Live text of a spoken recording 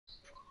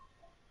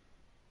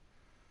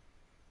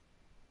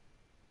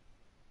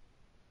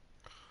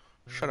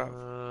Shut up.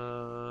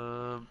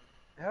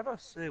 How do I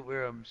see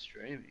where I'm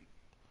streaming?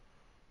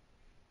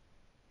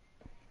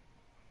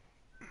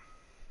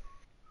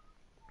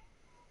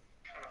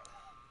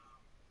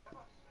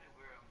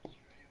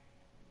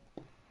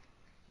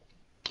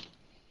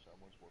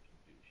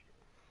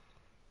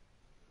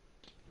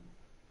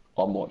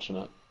 I'm watching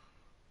it.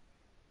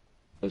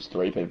 There's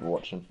 3 people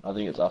watching. I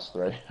think it's us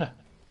 3.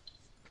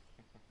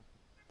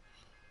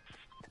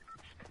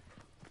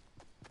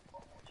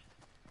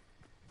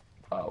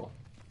 Oh,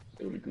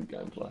 it'll be good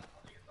gameplay.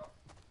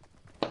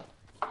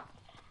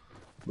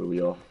 Where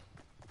we off?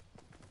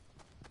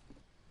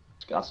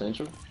 Scar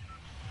Central?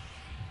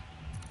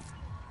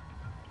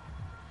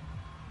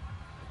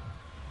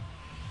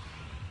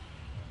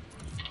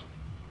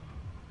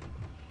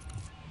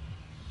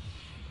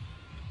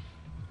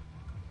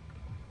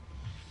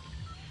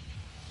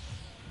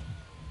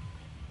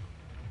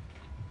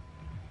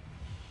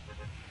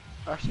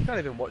 I actually can't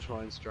even watch my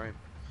own stream.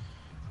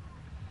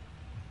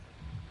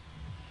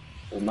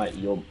 Well, mate,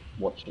 you're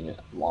watching it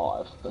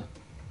live.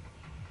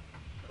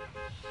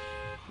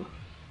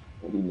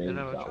 What do you mean Yeah,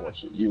 no, you I'm can't trying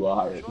watch it? You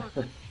are I'm it.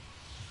 trying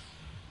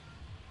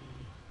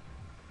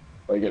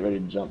Or you get ready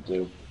to jump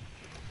to.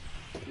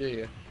 Yeah,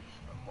 yeah.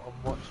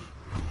 I'm watching.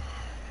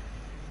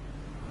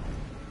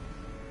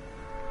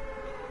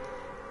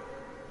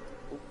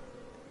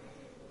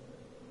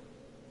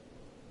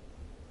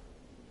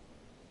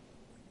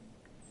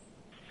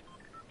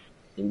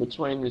 In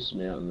between this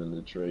mountain and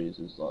the trees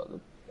is like the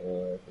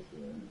perfect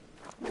land.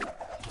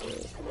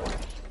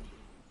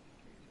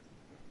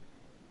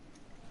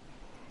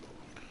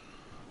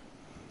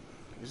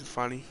 Is it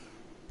funny?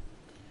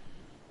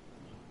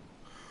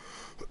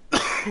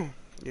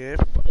 Yeah.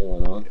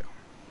 Going on? Yeah.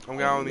 I'm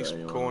going this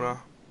corner.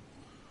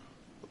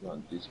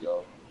 Not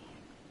disco.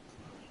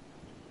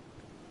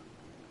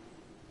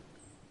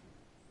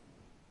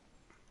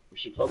 We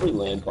should probably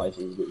land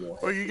places a bit more.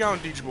 Where are you going,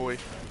 Didge boy?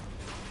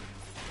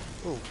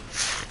 Oh,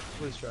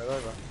 went straight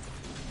over.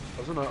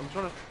 I'm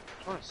trying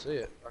to see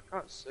it. I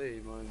can't see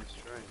my own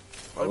stream.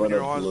 Open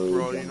your eyes, blue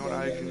bro. You're jump not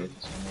down Asian. there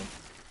for someone.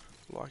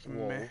 Like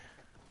Whoa. meh.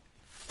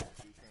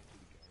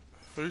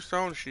 Who's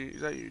throwing shit?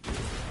 Is that you, dude?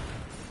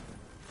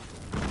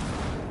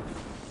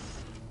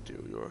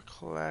 Dude, you're a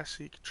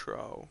classic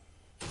troll.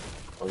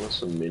 I got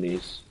some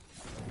minis.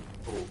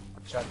 Oh,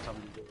 I chatted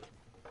something to do it.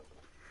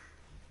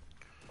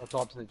 I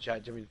typed in the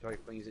chat, Jimmy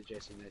things at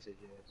Jesse, and they said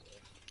yeah.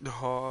 So.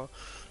 Oh,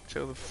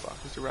 tell the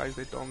fuckers to raise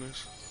their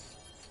dongers.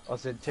 I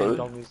said 10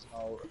 dongers,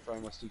 I'll throw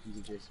my stickies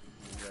at Jesse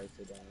and raise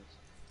their dongers.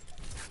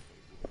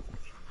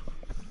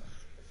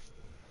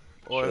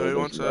 Oi, who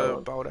wants a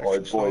bolt Oi,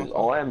 action boys,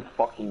 sniper? I am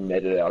fucking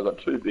meted out. I got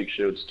 2 big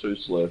shields, 2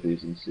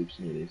 slurpees, and 6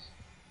 minis.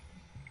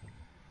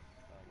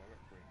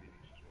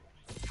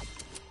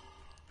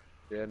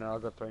 Yeah, no, I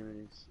got 3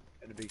 minis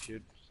and a big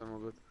shield, so I'm all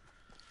good.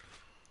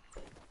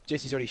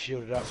 Jesse's already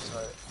shielded up,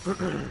 so.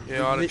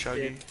 Yeah, I had a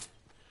chuggy.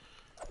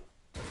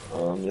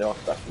 Yeah, I'll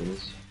stack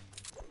minis.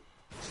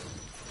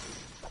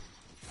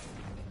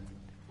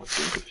 I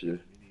think a few.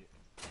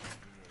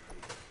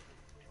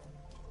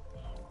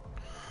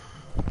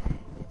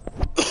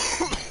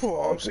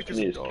 Oh, I'm just sick as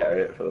gonna a use dog.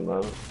 carry it for the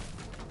moment.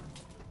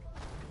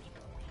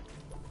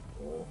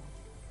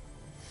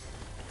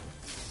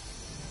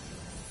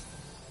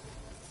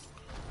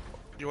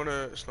 You want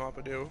a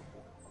sniper deal?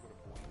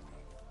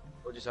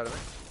 What'd you say to me?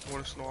 You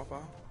want a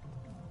sniper?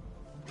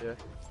 Yeah.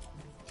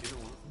 If you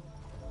don't want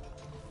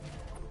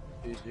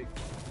it. Use Nick.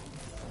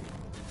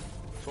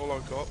 That's all I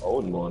got. I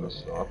wouldn't mind a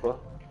sniper.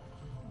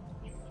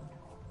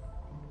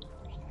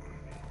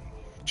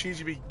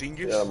 Cheesy big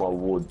dingus. Get out of my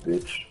wood,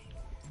 bitch.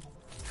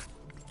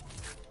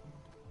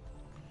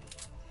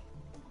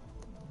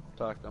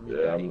 Fuck, I'm Yeah,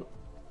 your daddy. I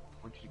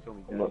want you to call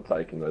me I'm daddy. not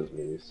taking those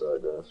minis, so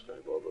don't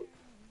straight bother.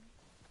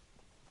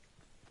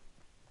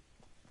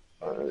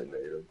 I don't really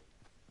need them.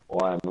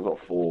 Well, I am. I've got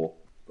 4,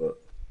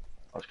 but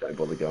I just can't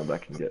bother going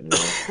back and getting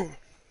them.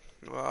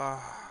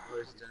 Ah,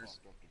 Where's Dennis?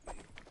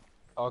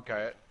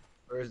 Okay,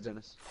 where is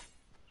Dennis?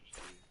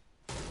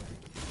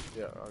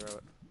 Yeah, I got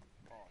it.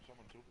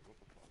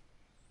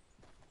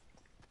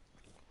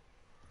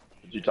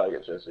 Did you take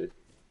it, Jesse?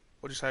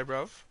 what'd you say,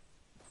 bruv?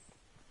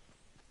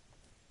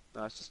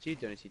 No, it's just you,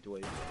 Dennis, you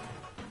dweeb.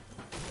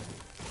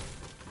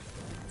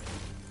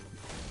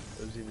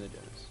 It was in there,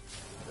 Dennis.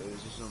 It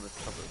was just on the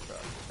top of the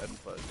truck.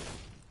 Hadn't closed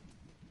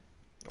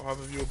it. I'll have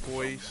a view of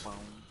boys.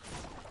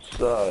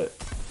 So,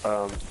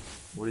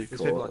 what do you There's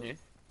call people it? on you.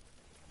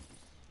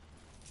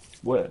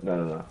 Where?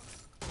 No.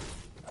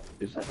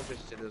 Is I that?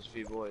 just said there's a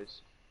few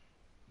boys.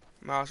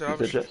 Nah, I said I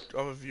Is it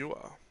have a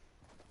viewer.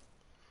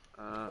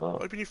 Oh.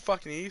 Open your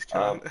fucking ears,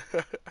 cunt.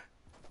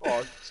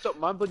 Oh, stop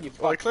mumbling, you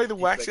Oh, fucking clean the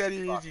wax dyslexic out of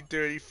your ears, fuck. you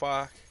dirty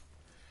fuck.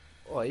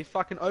 Oh, you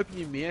fucking open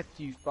your mouth,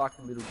 you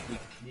fucking little big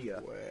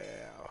nigger.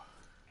 Wow.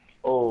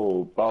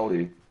 Oh,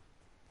 Baldy.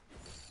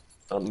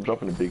 I'm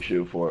dropping a big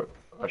shield for it.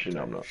 Actually,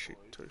 no, I'm Take not. shit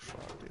too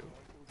far, dude.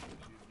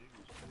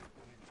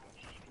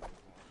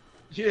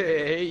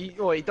 Yeah,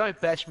 oh,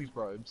 don't bash me,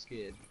 bro. I'm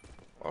scared.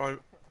 I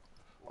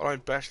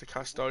don't bash the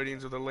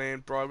custodians of the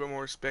land, bro. I've got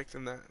more respect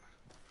than that.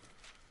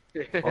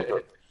 I've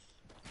got,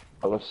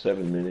 I've got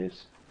 7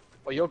 minis.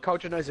 Well, your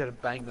culture knows how to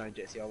bang though,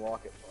 Jesse. I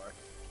like it, bro.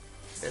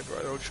 Yeah, bro,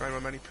 they'll train my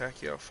Manny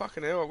Pacquiao.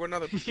 Fucking hell, I've got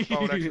another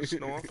bold action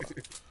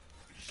sniper.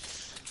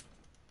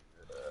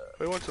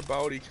 Who wants a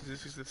boldy? Because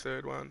this is the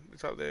third one.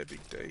 It's up there, Big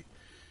D.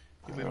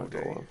 You little D.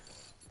 Got one.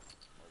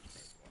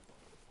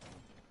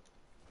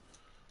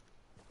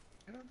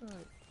 I don't know.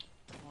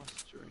 My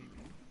streaming.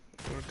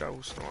 I'm gonna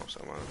double snipe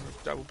someone.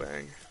 Double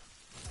bang.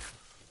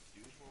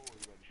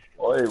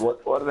 Oi,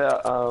 what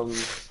about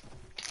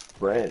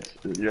France?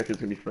 Do you reckon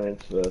it's gonna be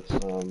France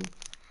versus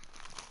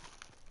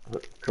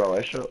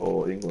Croatia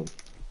or England?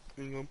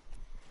 England.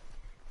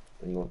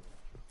 England.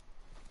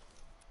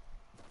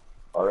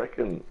 I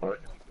reckon.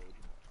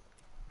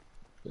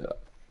 Yeah.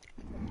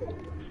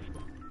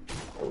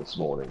 Well, this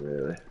morning,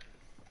 really.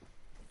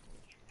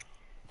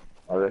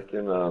 I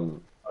reckon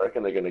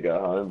they're gonna go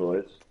home,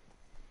 boys.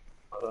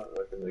 I don't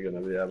reckon they're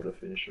gonna be able to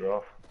finish her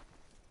off.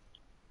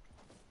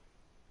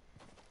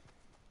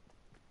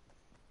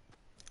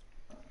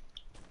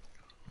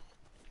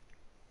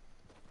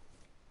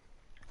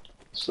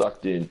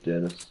 Sucked in,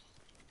 Dennis.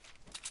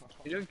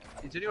 Is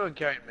anyone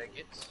carrying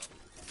maggots?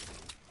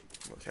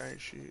 I'm not carrying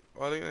shit.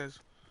 I think there's...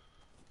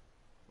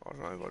 I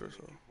don't know what it is.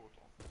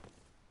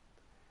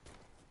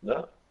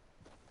 No.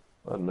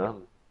 I don't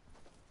know.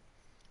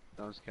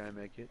 No one's carrying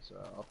maggots.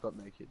 I've got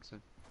maggots.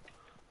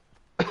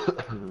 It's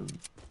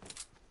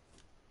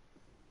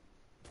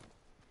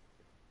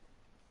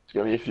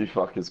gonna be a few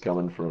fuckers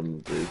coming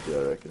from Greece,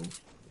 I reckon.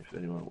 If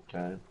anyone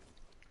can.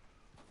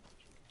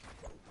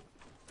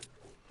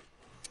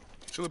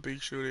 Still a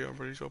big shooter, I'm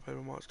pretty sure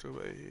people might still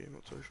be here, I'm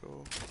not too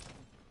sure.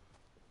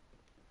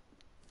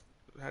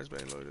 It has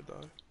been looted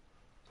though.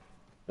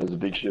 There's a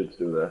big shit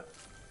still there. I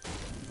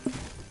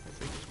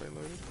think it's been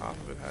looted. Half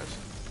of it has.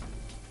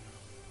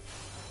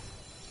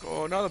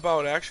 Oh, another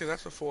bolt action,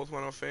 that's the fourth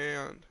one I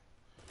found.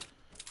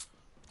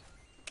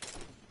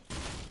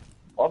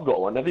 I've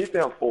got one. Have you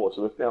found 4?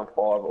 So we've found 5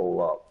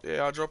 all up.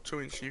 Yeah, I dropped 2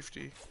 in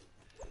Shifty.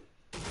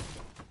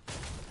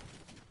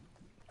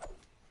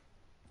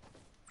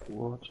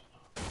 What?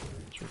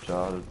 It's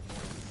retarded.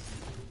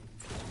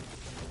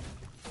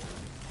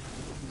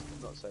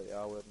 Not say the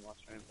R word in my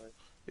stream, please.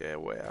 Yeah,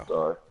 wow.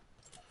 So.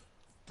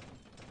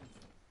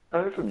 I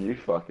heard from you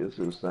fuckers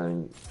who were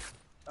saying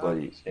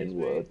bloody Excuse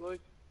N-word. me,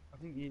 Luke. I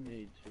think you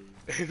need to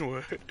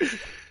N-word.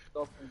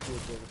 stop and do a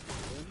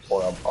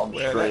Well, I'm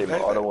Yeah, streaming.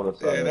 I don't want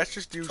to say yeah, it. that's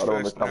just Dill's I don't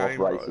want first to come off name,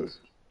 bro. racist.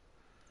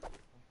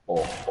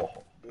 Oh.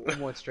 All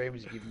my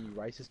streamers are giving you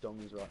racist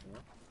dongers right now.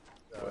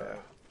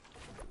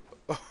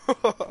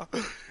 Wow.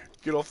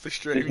 Get off the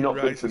stream, It's you not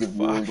good for the racist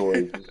viewing, fuck.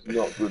 boys. It's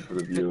not good for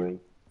the viewing.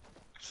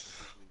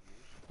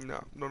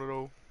 No, not at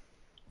all.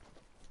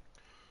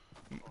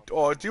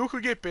 Oh, Dill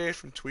could get banned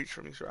from Twitch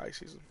from his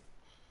racism.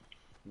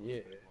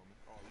 Yeah.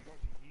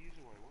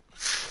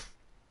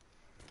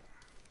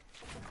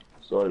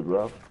 Sorry,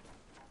 bruv.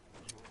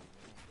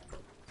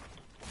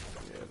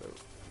 Yeah,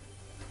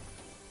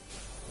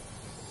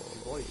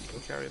 we'll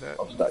carry that.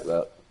 I'll stack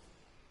that.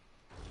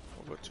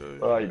 I've got 2.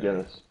 Oh, you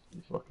Dennis.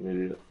 You fucking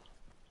idiot.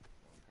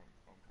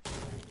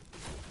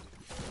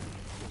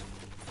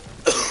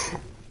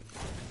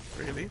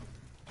 Really?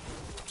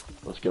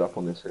 Let's get up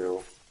on this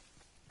hill.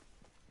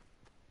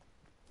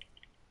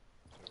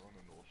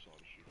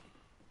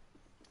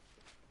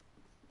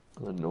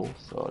 On the north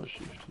side of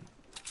Shifty.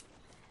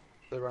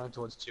 They're running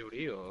towards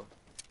 2D or?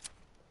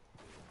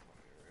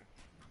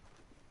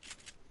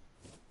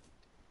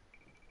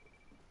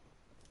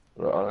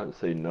 Right, I don't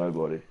see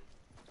nobody.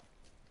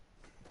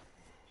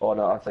 Oh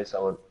no, I see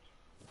someone.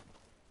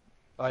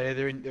 Oh yeah,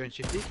 they're in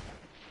Shifty.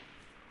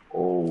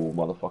 Oh,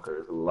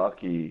 motherfucker is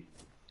lucky.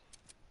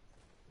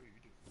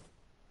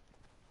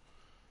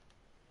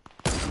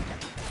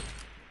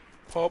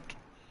 Popped.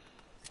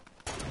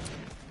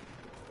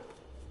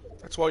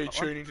 That's why you're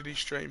tuning into this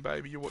stream,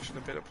 baby. You're watching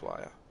a better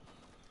player.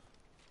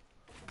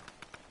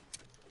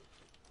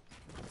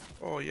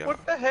 Oh, yeah.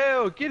 What the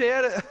hell? Get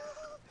out of...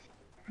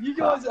 You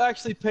guys are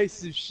actually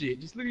pieces of shit.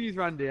 Just look at you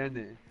run down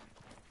there.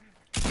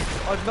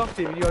 I knocked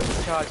him and you guys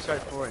just charged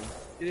straight for him.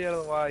 Get out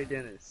of the way,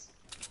 Dennis.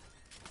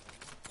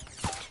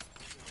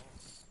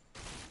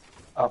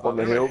 Up on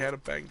the I don't know hill. how to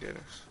bang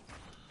Dennis.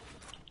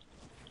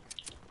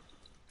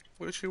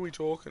 Which hill are we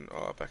talking?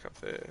 Oh, back up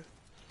there.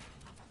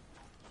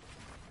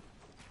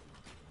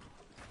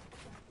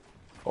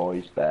 Oh,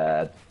 he's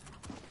bad.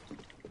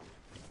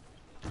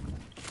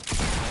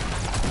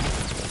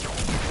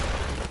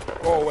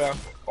 Oh, wow.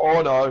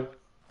 Oh no.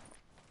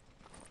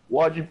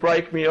 Why'd you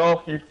break me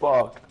off, you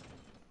fuck?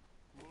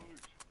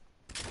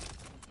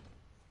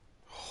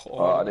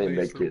 Oh, I didn't these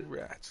make it. little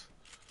rats.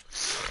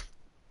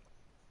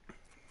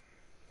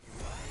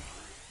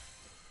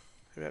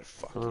 How about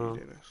fuck you,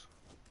 Dennis?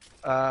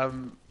 I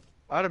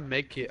had a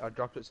med kit. I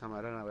dropped it somewhere.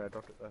 I don't know where I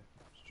dropped it though.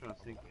 Just trying to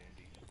think.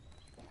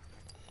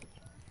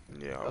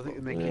 Yeah, I think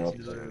the med Yeah,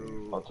 kit's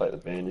in the... I'll take the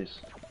bandies.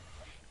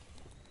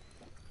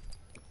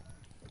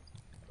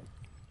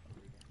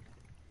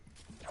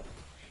 I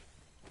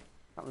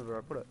can't remember where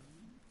I put it.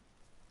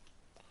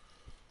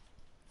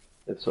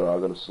 It's alright,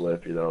 I got a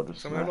Slurpee that I'll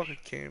just Someone have smash.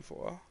 like a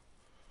campfire.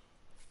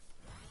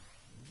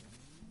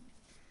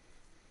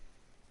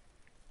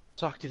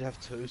 Tuck did have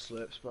 2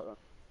 slips, but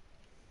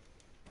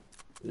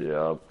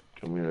Yeah,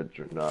 I'm gonna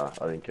drink. Nah,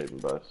 I didn't keep them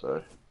both,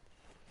 so.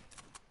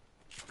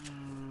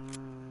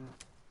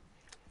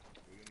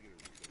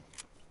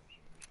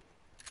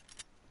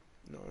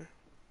 No.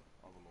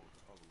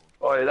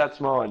 Oh yeah, that's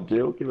mine,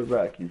 Jill. Give it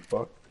back, you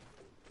fuck.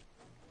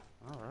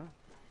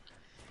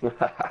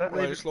 alright.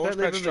 Well, just launch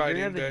pad straight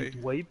in, there, you D.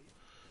 dweeb.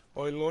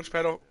 Oh, launch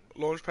pad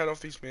off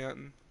this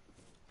mountain.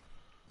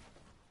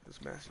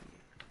 It's massive.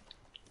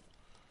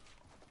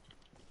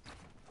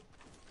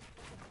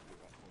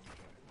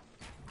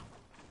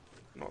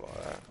 Not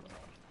like that.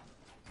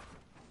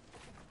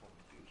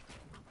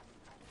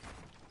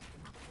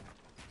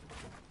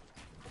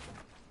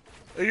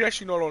 Are you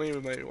actually not on here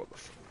with me? What the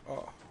f-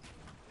 Oh.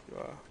 You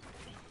are.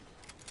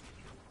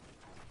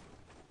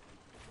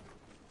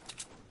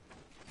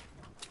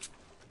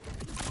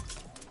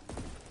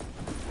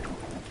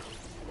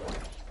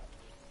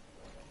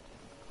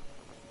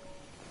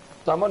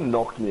 Someone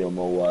knocked me on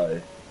my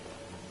way.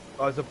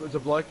 Oh, there's a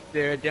bloke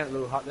there down at the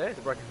little hut there,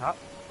 the broken hut.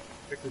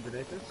 Directly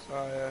beneath us.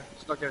 Oh, yeah.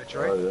 Stuck in a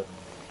tree. Oh yeah.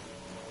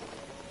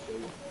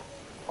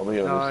 I'm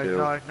gonna No, this hill.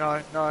 no,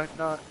 no, no,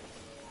 no.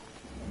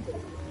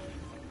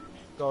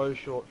 So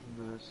short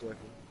from the circle.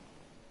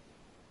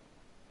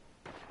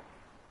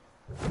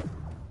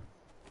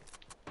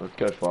 Let's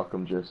go fuck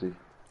him, Jesse.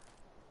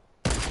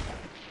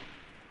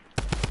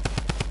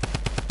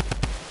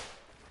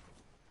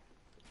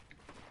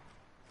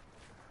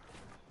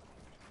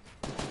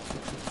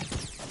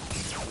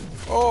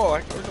 Oh,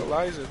 I got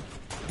lasered.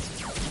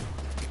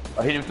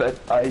 I hit him for.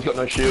 He's got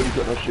no shield. He's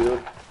got no shield.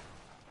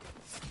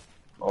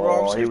 Bro, I'm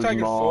Oh, he still was taking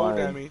full mine.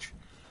 damage.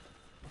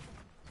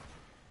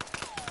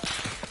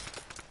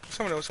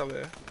 Someone else up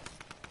there.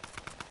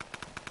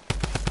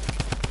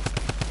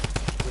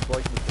 The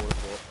bloke in the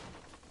 4-4.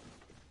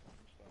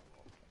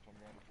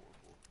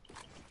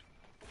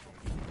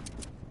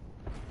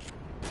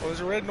 Oh, there's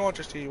a red knight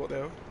just here. What the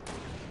hell?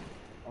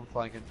 I'm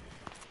flanking.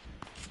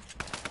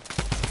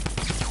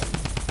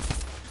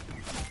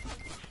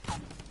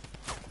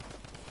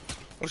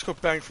 I just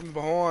got banged from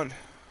behind.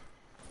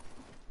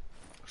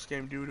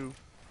 Scam doo-doo.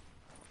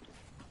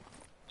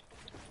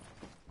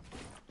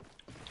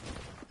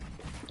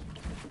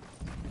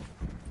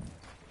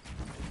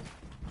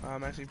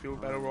 Massive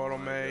build battle right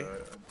on me. I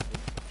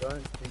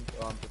don't think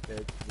I'm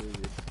prepared to do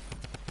this.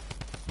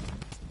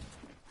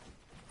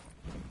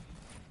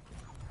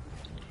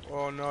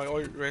 Oh no,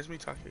 oh, res me,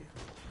 Tucky.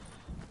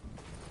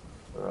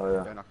 Oh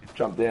yeah. Don't knock him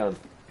Jump down.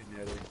 in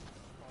there, dude.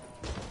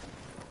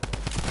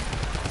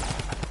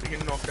 We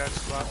can knock that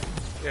slap.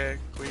 Yeah,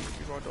 quick,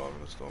 before I dive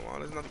in the storm. Oh,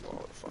 there's nothing. Oh,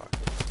 what the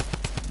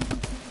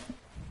fuck.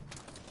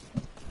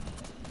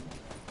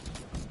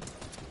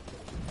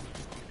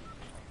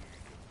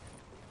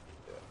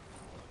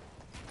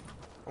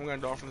 I'm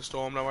gonna die from the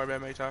storm, don't worry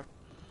about me, Tuck.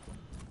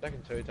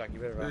 Second 2, Tuck, you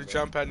better run. There's a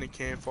jump pad and a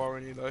campfire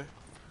in you though.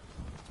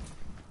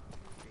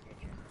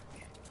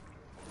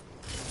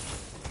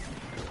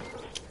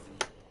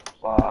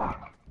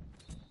 Fuck.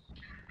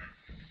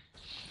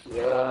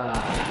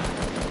 Yeah.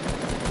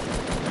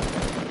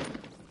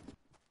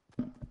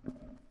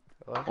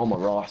 Hello? Oh my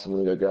rice, I'm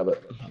gonna go grab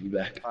it. I'll be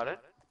back. Pardon?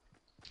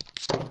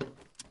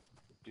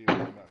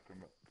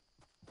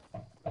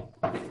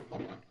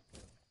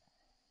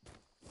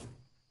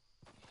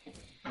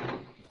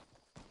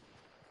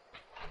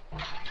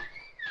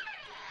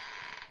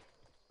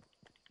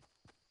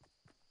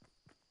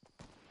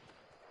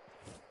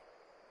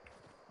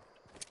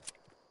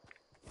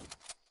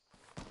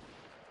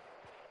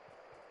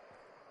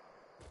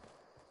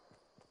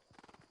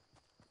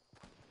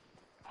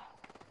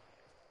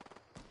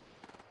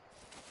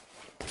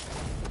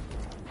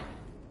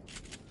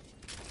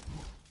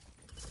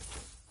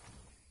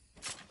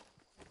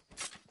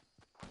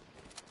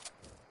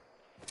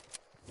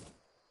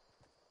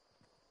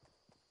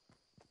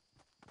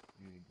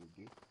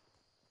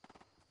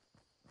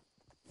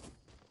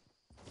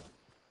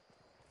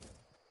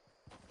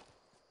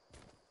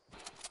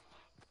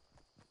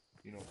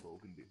 You know what Bo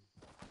can do.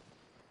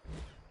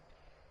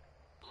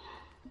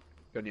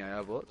 Got any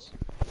AR bullets?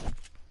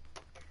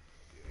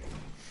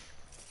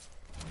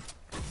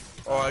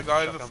 Alright,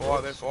 go to the Shotgun fight,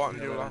 bullets. they're fighting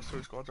Yeah, you yeah. last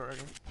 2 squads, I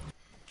reckon.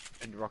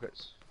 And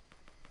rockets.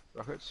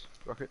 Rockets.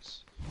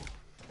 Rockets.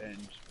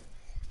 And...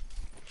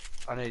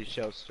 I need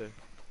shells too.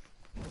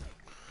 How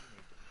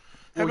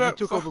Well, you about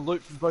took all the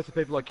loot from both the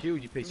people I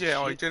killed, you piece Yeah,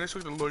 of oh, shit. Dennis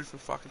took the loot from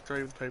fucking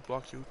 3 of the people I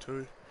killed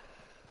too.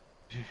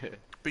 Yeah.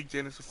 Big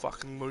Dennis a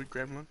fucking loot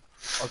gremlin.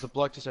 Oh, there's a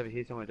bloke just over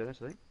here somewhere, Dennis,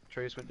 I think.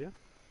 Tree just went down.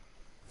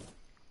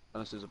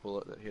 Unless there's a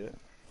bullet that hit it.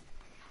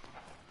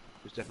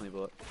 There's definitely a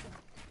bullet.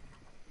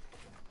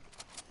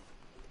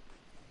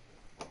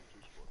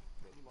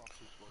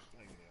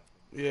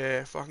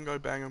 Yeah, fucking go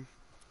bang him.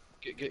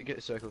 Get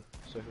a circle.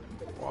 Circle.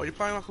 Oh, you're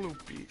playing like a little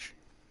bitch.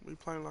 You're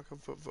playing like a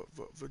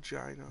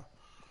vagina.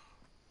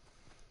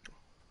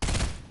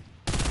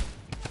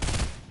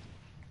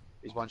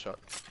 He's one shot.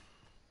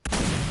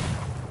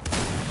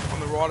 On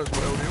the right as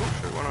well, Neil.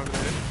 Shoot one over there.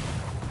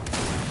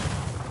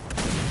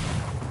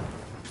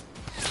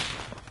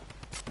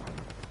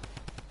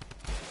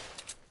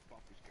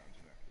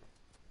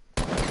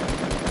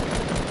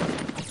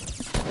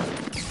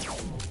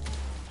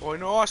 Boy,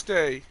 nice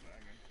day.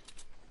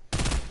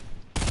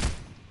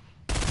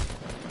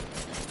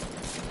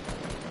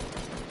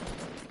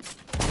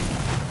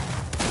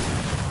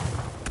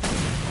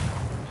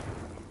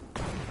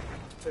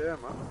 Yeah,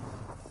 man.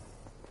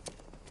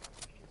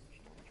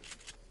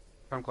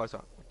 Come closer.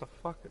 What the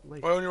fuck, at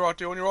least? Oh, on your right,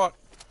 deal, on your right.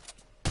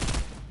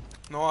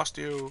 Nice,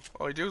 deal.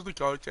 Oh, he deals the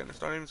goat, Dennis.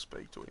 Don't even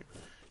speak to him.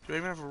 Do you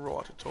even have a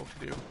right to talk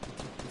to deal?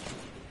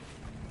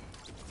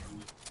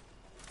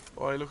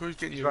 Oh, look who's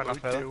getting He's you right loot,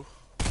 enough, fella. deal.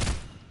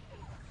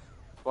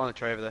 One on the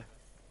tree over there.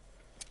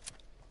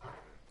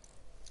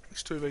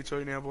 It's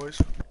 2v2 now,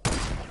 boys.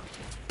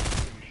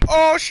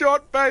 Oh,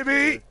 shot,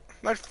 baby!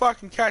 That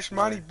fucking cash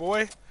money,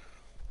 boy.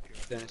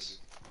 Dennis.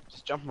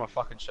 Just jump on my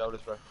fucking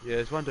shoulders, bro. Yeah,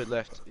 there's one dude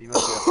left. He must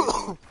be up here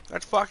somewhere.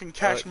 That's fucking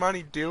cash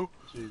money, deal.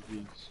 2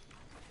 Vs.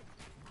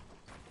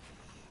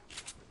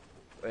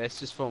 Well,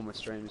 it's just filming with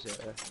streams,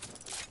 yeah.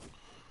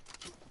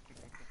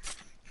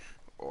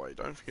 Oh,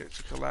 don't forget it's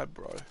a collab,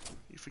 bro.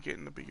 You're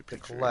forgetting the bigger The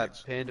picture.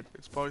 collab. Panda,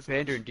 It's both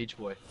Panda of us. and Didge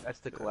boy. That's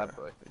the collab,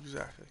 bro.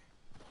 Exactly.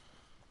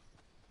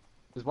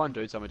 There's one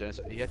dude somewhere, Dennis.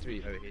 He had to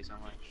be over here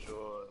somewhere.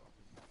 Sure.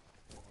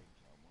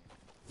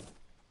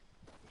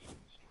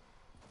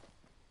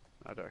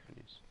 I don't reckon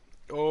he's.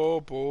 Oh,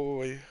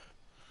 boy.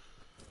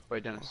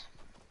 Wait, Dennis.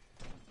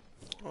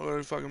 I got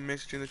a fucking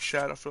message in the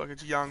chat. I feel like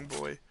it's young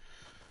boy.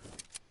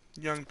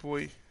 Young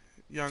boy.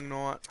 Young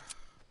knight.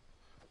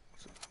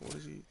 What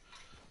is he?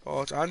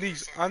 Oh, it's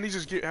Undies. Undies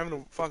is having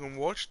a fucking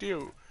watch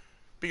deal.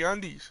 Big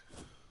Undies.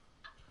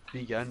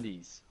 Big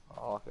undies.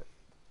 I like it.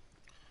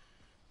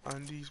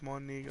 Undies, my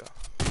nigga.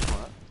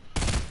 What?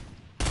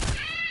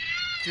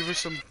 Give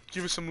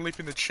us some lip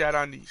in the chat,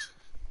 Undies.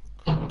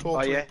 Talk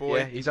Oh to yeah, me, boy.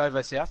 yeah. He's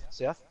over south.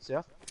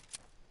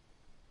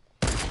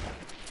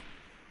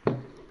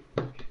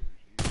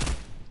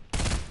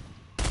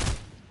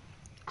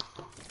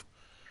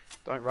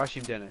 Don't rush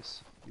him,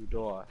 Dennis.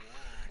 You'll die.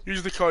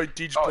 Use the code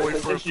Didge Oh, boy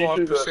it's for a just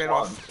YouTube 5%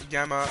 off one.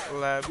 Gamma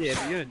Labs. Yeah,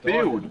 but you don't die.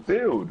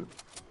 Build.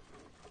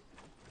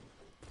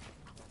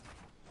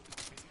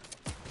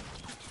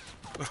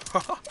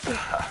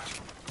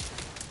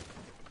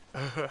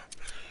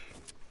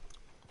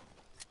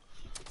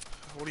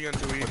 What are you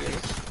gonna do here,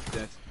 Dennis?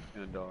 Dennis is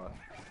gonna die.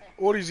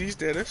 What is his,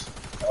 Dennis?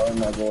 Oh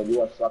my god,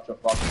 you are such a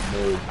fucking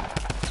noob.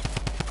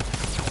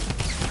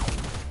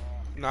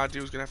 Nah,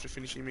 Dill's gonna have to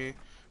finish him here.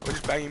 Or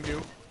just bang him,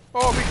 Dill.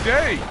 Oh, Big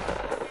D!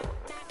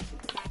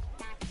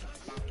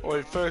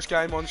 Oi, first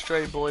game on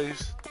stream,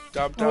 boys.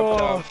 Dub.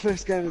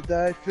 First game of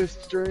the day,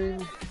 first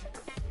stream.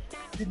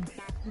 Didn't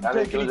How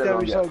many take any kills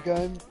everyone damage get? that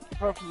game,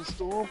 apart from the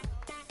storm.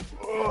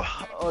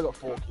 Oh, I got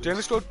 4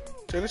 kills.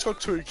 Dennis got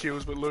 2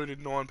 kills, but looted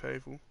 9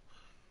 people.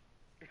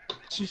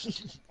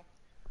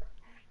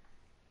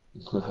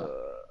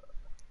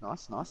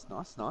 Nice.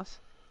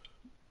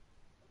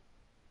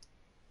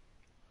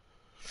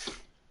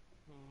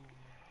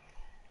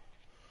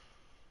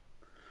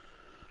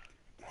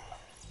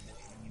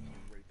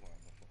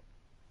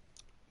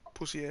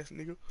 Pussy ass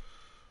nigga.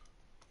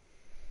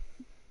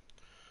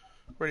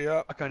 Ready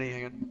up. I can't hear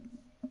hanging.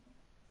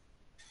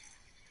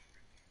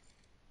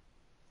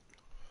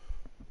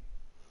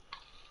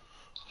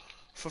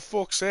 For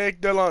fuck's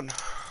sake, Dylan.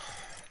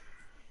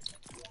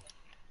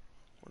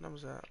 What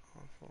number's that?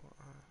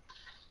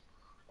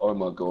 Oh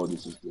my god,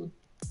 this is good.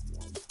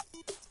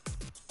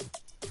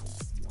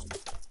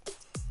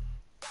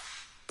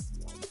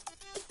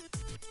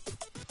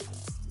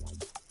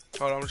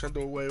 Hold on, I'm just gonna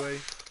do a way.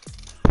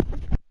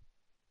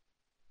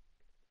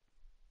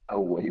 Oh,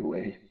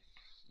 way.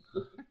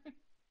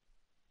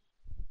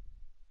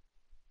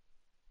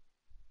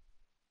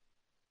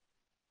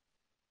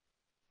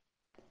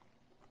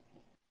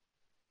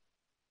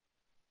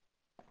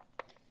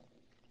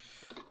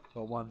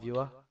 Got 1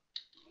 viewer.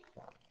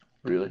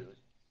 Really?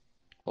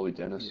 Probably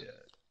Dennis. Yeah.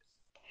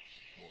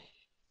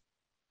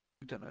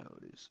 I don't know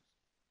who it is.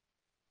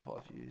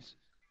 5 views.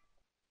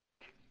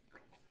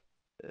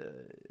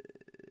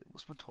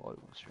 What's my title?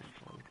 My stream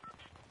title?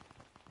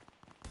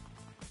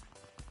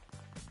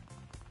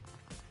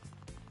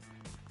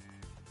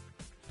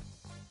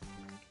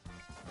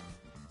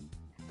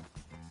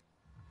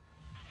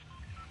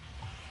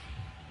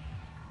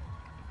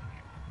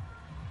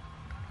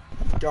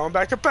 Going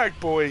back to back,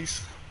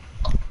 boys.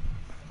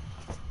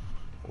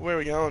 Where are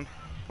we going?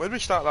 Where did we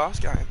start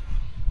last game?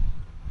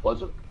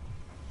 Was it?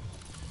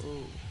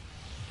 Ooh.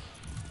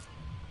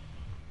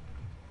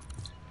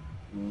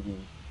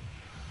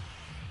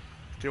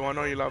 Deal, I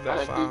know you love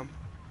that farm.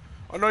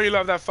 I know you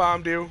love that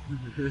farm, Deal.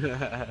 He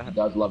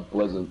does love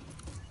Pleasant.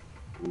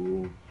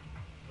 Ooh.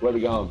 Where we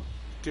going?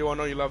 Deal, I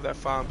know you love that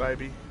farm,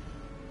 baby.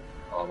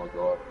 Oh my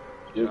god.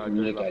 You No,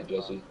 communicate, good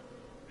luck. Jesse.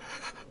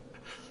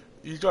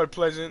 You go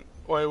Pleasant,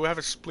 or we'll have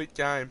a split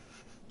game.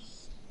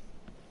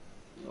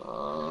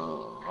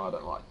 I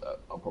don't like that.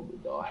 I'll probably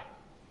die.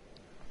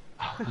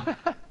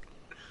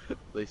 At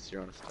least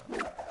you're honest.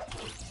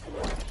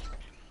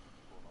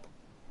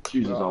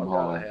 Jesus, Right, I'm I'll go to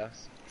high. the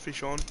house.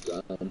 Fish on.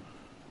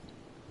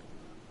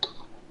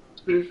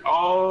 Fish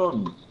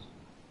on!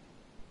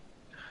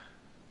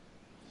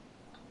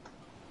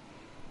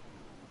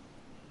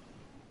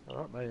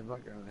 Alright, mate, I'm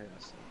not going to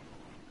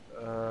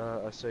the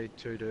house. I see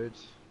two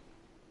dudes.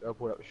 They'll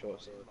put up the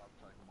short sword.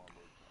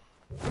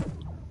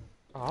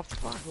 Oh,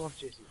 fuck off,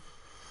 Jesse.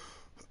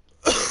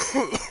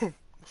 For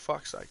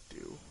fuck's sake,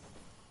 dude.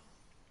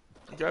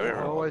 You go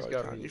wherever I always go,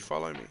 go can't here. you?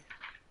 Follow me.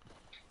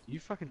 You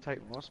fucking take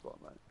my spot,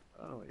 mate.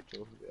 I don't know what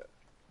you're talking about.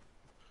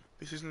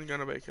 This isn't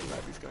gonna be a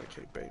collab, he's gonna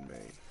keep being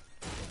mean.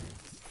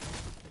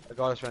 A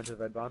guy just ran to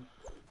the red barn.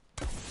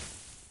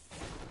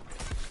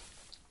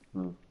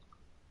 Hmm.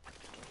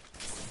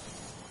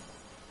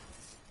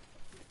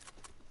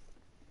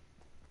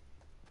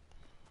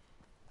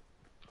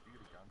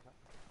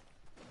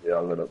 Yeah,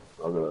 I got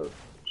a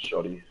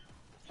shoddy.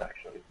 Attack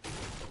shoddy.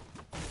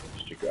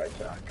 Just a great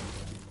attack.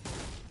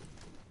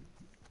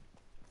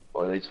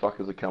 Oh, these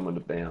fuckers are coming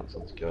to bounce,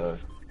 let's go.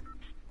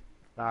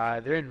 Nah,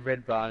 they're in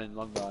red barn and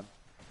long barn.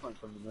 Waiting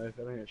for them to move.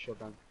 They don't get a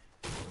shotgun.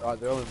 Alright,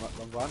 they're all in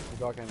long barn.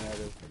 The guy came out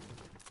of.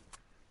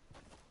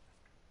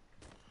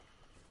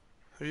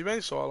 Have you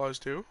been silos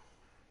too?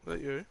 Is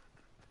that you?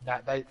 Nah,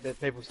 the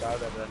people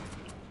started over there.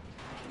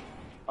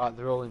 Alright,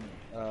 they're all in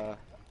the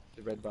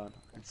red barn.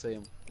 I can see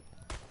them.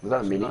 Was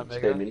that a mini? Not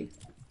Spare mega. mini?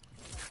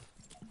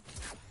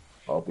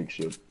 Oh, big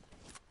shield.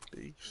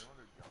 Bigs.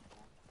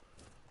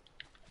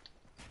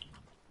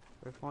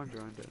 Go find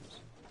your own Dennis.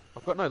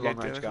 I've got no Yeah, long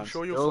range Dennis, I'm guns.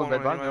 sure They're you'll all in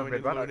find red one barn. anyway They're when in red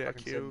you barn. load I our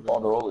fucking kill. said Oh,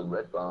 they're all in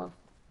red barn.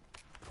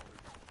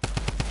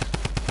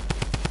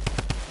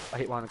 I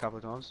hit one a couple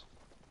of times.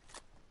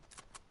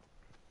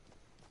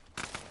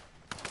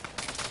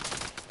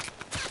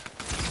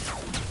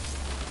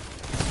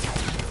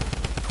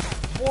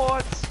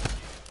 What?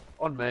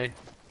 On me.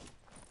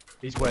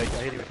 He's weak.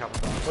 I hit him a couple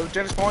of times. Oh,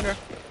 Dennis behind you.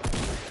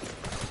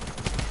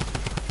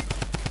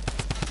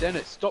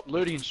 Dennis, stop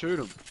looting and shoot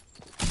him.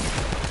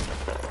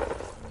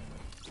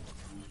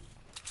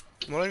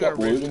 I'm not even Stop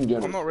gonna looting, res-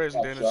 Dennis. I'm not resing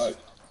Fuck's Dennis. sake.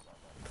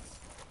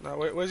 No,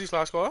 where's this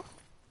last guy?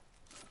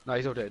 No,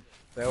 he's all dead.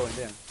 They all went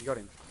down. You got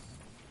him.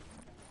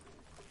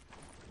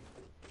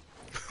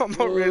 I'm not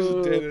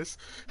resing Dennis.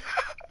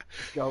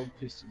 Gold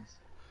pistons.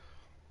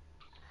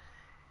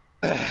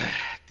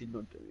 Did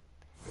not do it.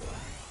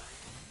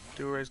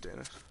 Do a res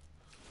Dennis.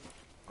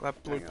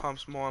 That blue Hang on.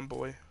 pump's mine,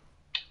 boy.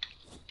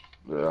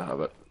 Yeah, I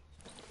have it.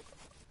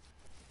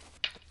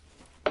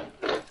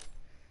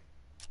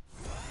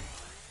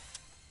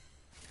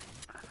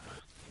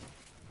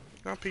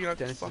 I'm picking up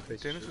Dennis this is fucking a piece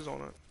of Dennis shit. is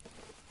on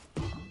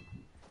it.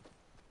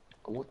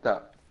 I want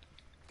that.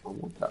 I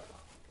want that.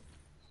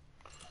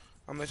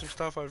 There's some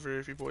stuff over here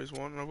if you boys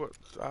want, and I've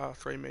got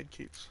 3 med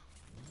kits.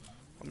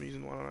 I'm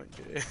using one, I don't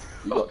care.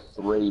 You got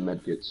 3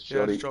 medkits, Yeah, I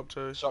shoddy. just dropped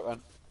 2.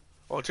 Shotgun.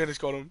 Oh, Dennis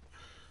got him.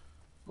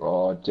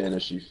 Oh,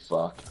 Dennis, you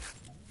fuck.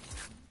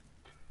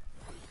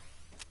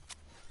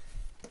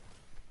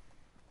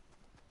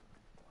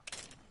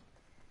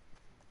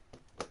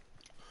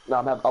 No,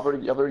 I've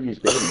already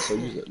used Benny, so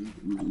use it.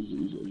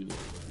 Use it.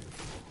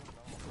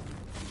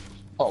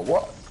 Oh,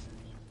 what?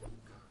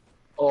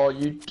 Oh,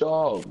 you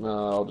dog.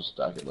 No, I'll just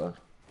stack it though.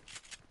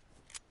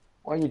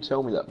 Why didn't you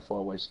tell me that before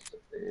I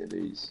wasted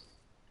these?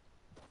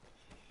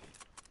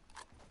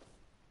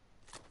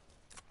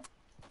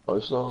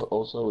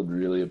 Also would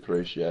really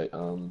appreciate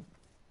AR.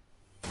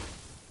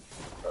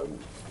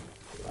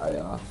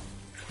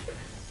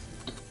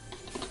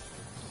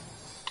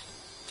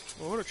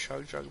 Oh, what a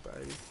chug,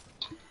 baby.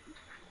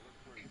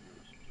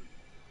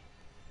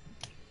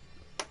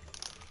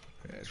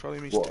 Yeah, it's probably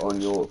me. What, on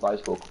your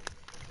Facebook?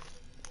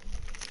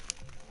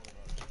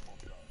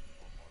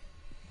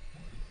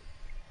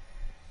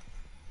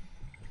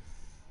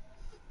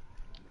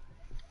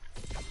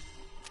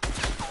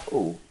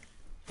 Oh.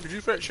 Did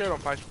you share it on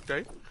Facebook,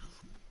 Dave?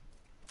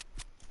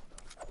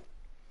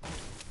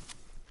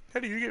 How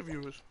do you get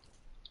viewers?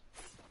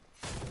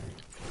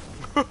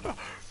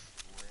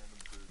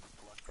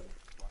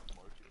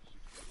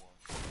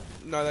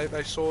 No,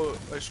 they saw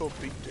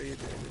Big D at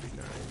the end of the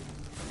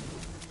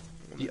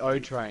name. The O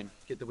train.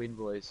 Get the win,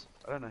 boys.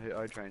 I don't know who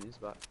O train is,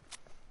 but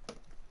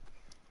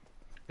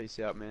peace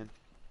out, man.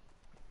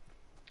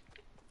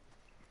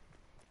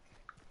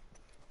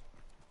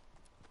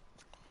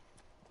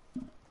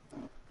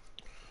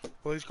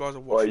 Well, these guys are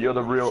Well, watching. you're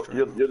the on real,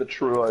 stream. you're the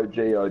true OG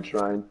O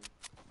train.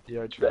 The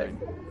O train.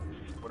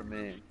 What a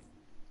man.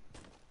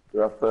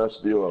 You're our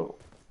first viewer,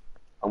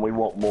 and we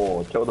want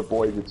more. Tell the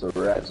boys it's a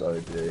Raz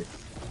OG.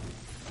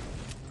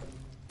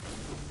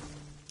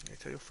 Yeah,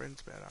 tell your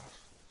friends about us.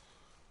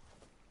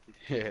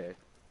 Yeah.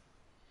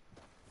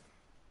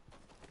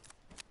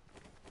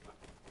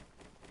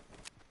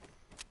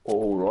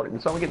 All right,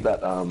 and someone get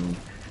that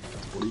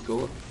what do you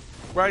call it?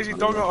 Crazy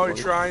dog on O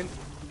train.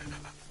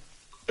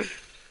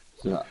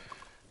 Yeah.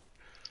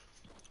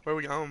 Where are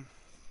we going?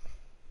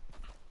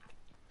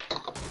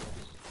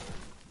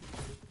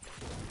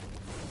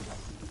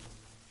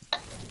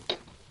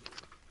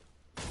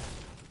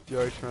 The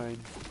O train.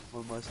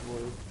 One of my most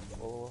loyal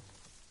follower.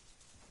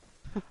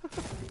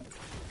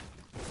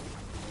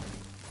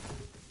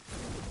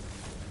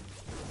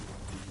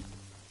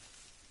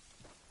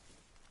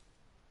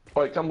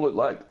 Wait, come loot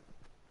lake.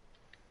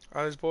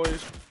 Those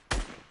boys.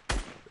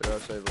 Yeah, I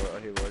see boys. I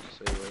hear boys. I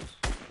see boys.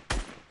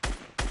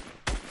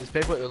 There's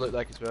people that look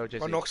like as well.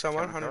 Jesse, I knocked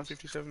someone, coming across.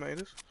 157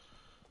 meters.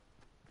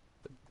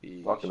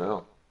 Fucking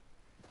hell.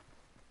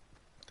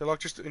 They're like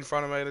just in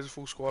front of me. There's a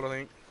full squad, I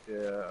think.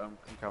 Yeah, I'm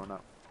coming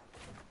up.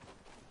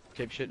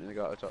 Keep shitting the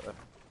guy that's up there.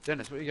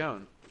 Dennis, where are you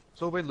going?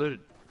 It's all been looted.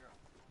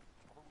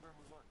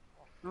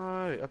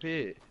 No, up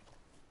here.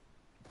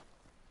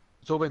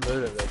 It's all been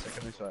looted over there, so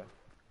come this way.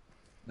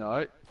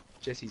 No,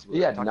 Jesse's He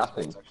had Tucker's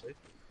nothing. place, actually.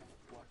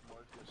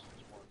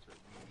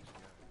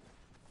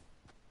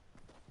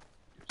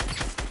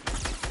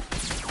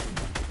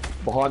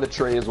 Behind the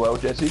tree as well,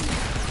 Jesse.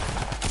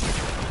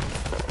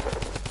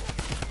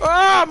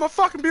 Ah, my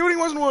fucking building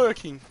wasn't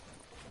working.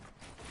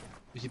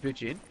 Is he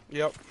put you in?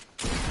 Yep.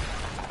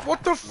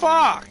 What the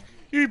fuck?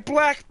 You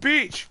black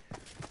bitch.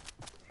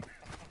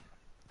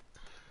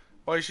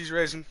 Oh, she's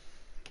resin.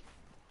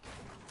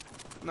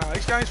 No,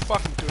 this game's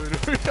fucking doo-doo.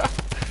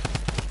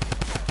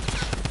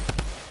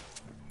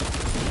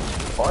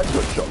 I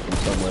got shot from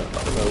somewhere.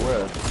 I don't know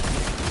where.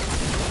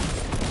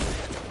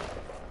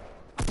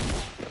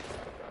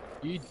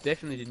 You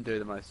definitely didn't do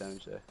the most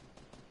damage there.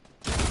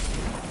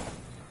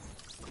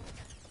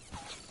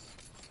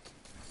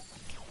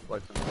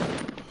 Wait for me.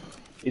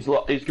 He's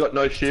got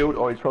no shield,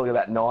 or he's probably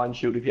got that 9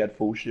 shield if he had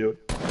full shield.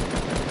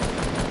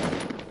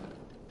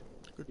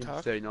 Good He's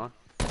talk. 39.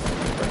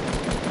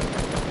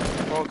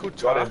 Oh, good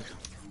Got talk. him.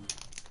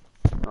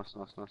 Nice,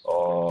 nice, nice.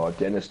 Oh,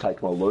 Dennis,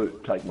 take my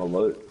loot. Take my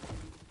loot.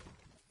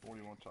 What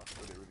do you want, Chuck?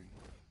 Got everything.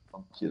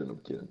 I'm kidding, I'm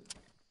kidding.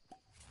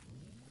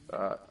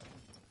 Alright.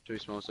 Too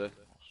small, sir.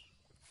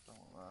 Don't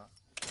want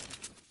that.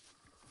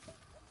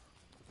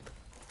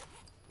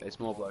 There's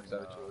more blokes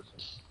over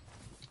towards.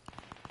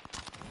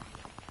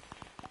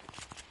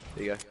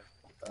 There you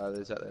go.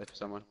 There's that there for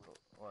someone.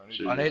 Well,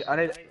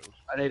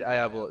 I need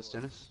AR bullets,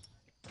 Dennis.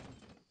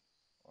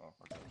 Oh,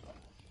 fuck that.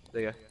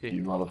 There you go. Here.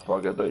 You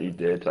motherfucker, don't you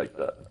dare take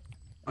that.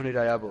 I need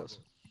AR bullets.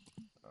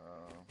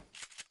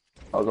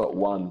 I got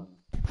 1.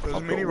 There's a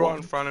I've mini got right one.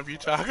 in front of you,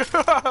 Tuck.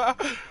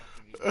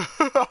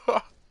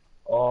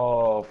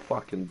 Oh,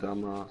 fucking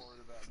dumbass.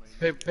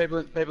 People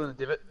in the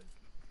divot.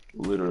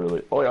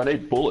 Literally. Oh, yeah, I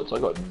need bullets. I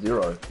got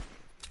 0.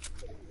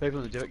 People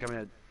in the divot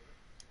coming in.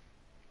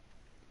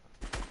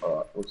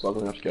 Alright, looks like I'm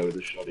gonna have to go with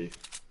the shotty.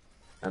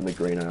 And the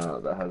green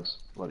that has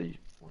bloody,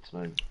 what's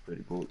the name?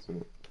 30 bullets in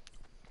it.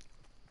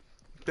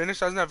 Dennis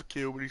doesn't have a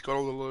kill, but he's got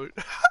all the loot.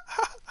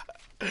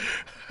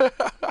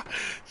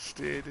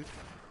 Standard.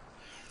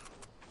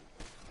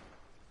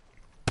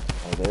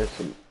 Oh,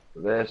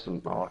 there's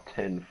some, oh,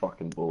 10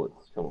 fucking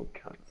bullets. Come on,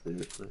 cunt,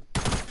 seriously.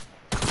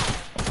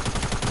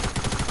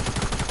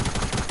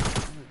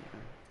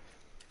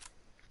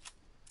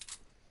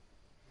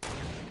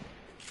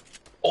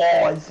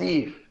 Oh, as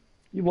if.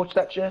 You watched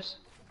that, Jess?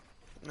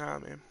 Nah,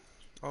 man.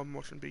 I'm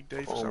watching Big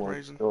D for Oh some my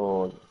reason.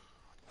 god.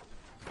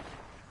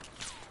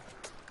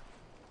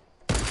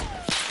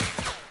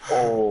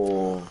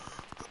 Oh.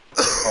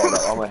 Oh, no,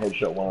 I'm gonna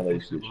headshot one of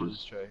these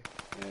bitches. Yeah,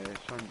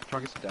 try and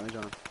get some damage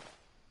on him.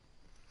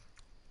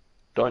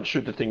 Don't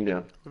shoot the thing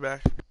down. We're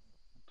back.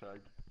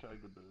 Tag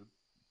the dude.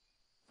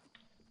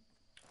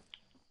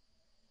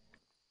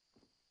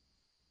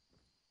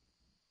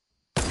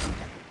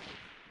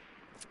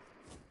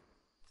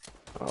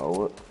 Oh,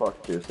 what?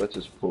 Fuck this. Let's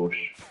just push.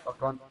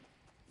 Knocked one.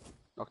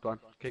 Knocked one.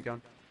 Keep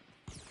going.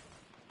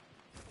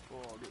 Oh,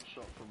 I got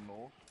shot from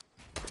north.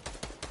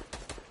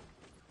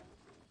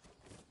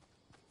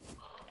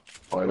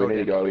 Oh, we need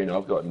to go in.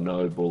 I've got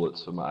no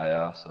bullets for my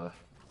AR, so.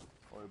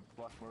 Oh,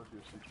 Black Murphy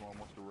 6-1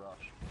 wants to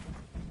rush.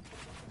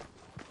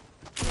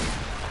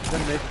 He's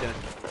underneath you, Dennis.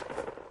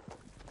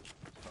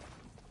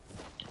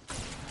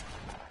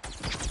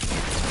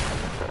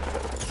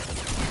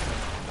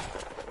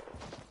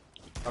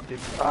 Up deep.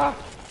 Ah!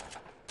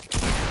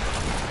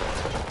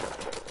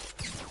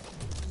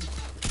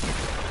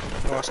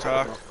 Nice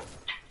Tuck. Nice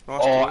Oh,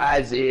 kill.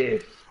 as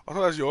if. I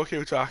thought that was your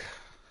kill, Tuck.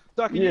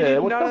 Duck, Yeah, you did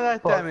what none the of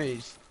that fuck?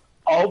 damage.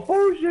 Oh,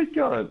 bullshit,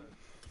 gun.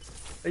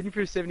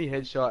 83 70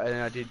 headshot, and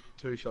then I did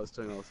 2 shots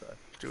to him also.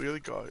 Still really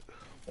goat.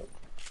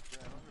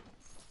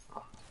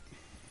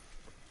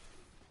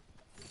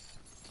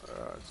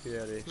 Alright, let's get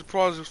out of here. I'm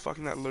surprised there's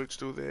fucking that loot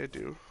still there,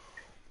 dude.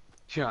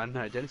 Yeah, I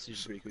know, Dennis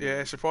is pretty good.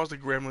 Yeah, surprised the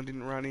gremlin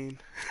didn't run in.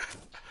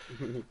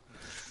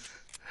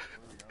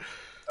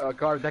 That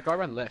guy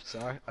ran left,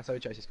 so I saw we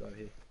chase this guy over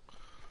here.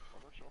 I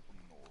got shot from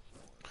north.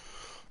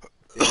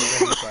 Yeah, he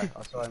ran this way.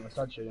 I saw him, I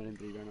started shooting him,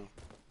 but he ran off.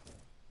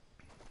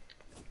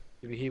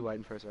 He'll be here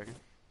waiting for a second.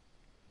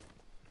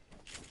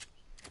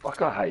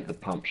 Fuck, I hate the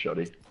pump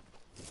shotty.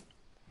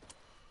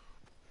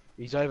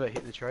 He's over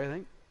hitting the tree, I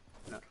think.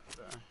 No.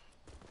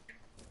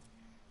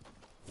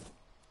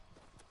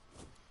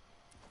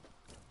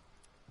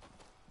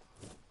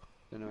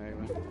 Don't know where he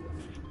went.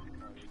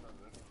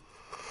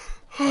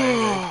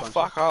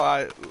 Fuck,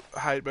 I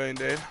hate being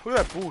dead. Look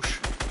at that bush.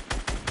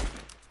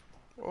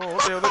 Oh,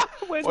 what the hell?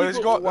 When Oh, you put there's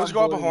a one guy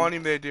bullet behind in-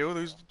 him there, dude.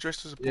 Who's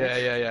dressed as a bush.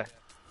 Yeah.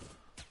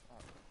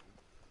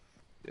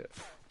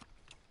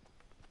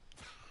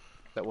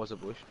 That was a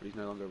bush, but he's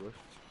no longer a bush.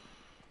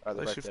 Alright, They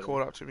they're both should dead, have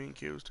caught up to me and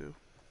kills too.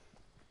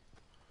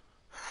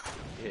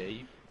 Yeah,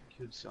 you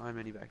killed so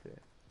many back there.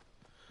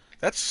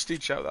 That's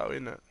stitch up though,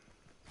 isn't it?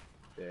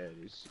 Yeah, it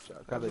is. I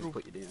can't believe little-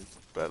 put you down.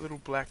 That little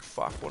black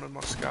fuck wanted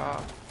my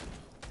scar.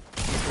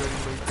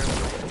 30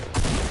 milligrams.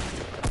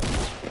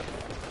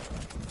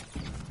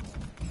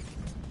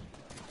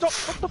 Stop!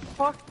 What the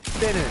fuck,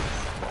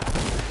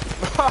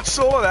 Dennis? I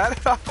saw that.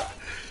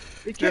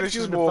 He kept Dennis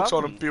doing just the walks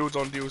on button. and builds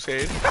on Dill's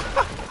head.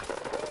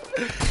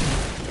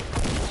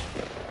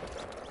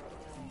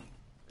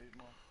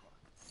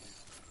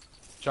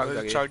 Chug,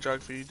 There's a Dougie.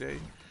 chug for you, D.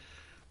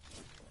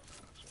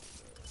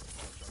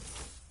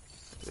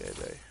 Yeah,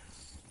 D.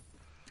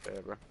 Yeah,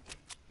 bro.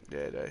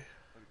 Yeah, D.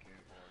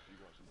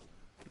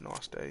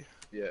 Nice, D.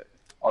 Yeah.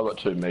 I got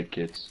 2 med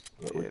kits.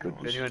 That Yeah, were good.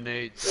 nice. If anyone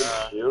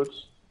needs,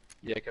 Shields?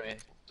 yeah, come here.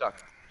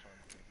 Duck.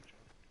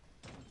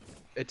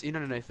 It's in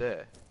underneath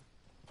there.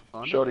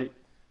 Find it? Shoddy.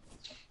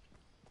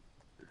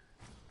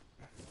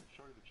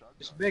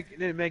 Just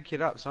make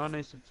kit up, someone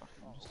needs to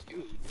fucking just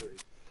do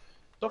it.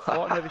 Stop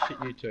fighting over shit,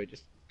 you two.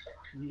 Just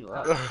kneel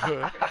up.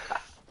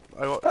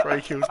 I got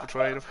 3 kills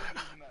between them.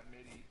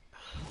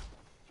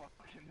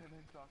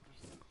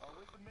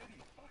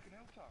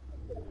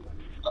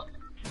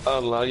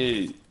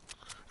 Unlucky.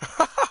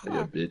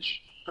 You bitch.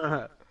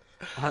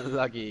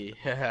 Unlucky.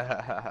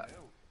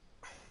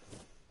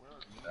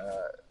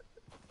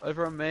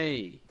 Over on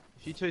me.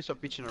 If you two stop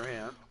bitching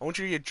around. I want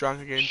you to get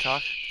drunk again,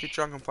 Tuck. Get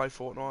drunk and play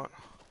Fortnite.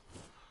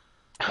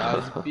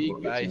 There's a big We'll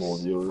get some base. more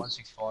viewers.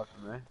 165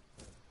 from there.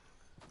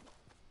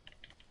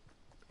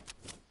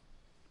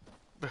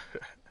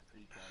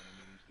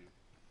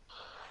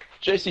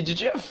 Jesse, did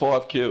you have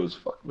 5 kills?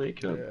 Fuck me,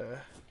 cunt. Yeah.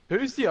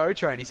 Who's the O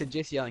train? He said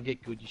Jesse Allen,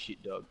 get good, you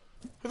shit dog.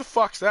 Who the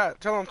fuck's that?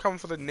 Tell him I'm coming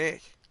for the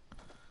neck.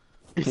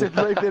 He said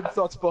leave them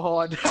thoughts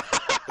behind.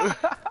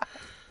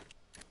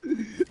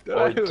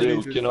 Oh,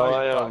 dude, can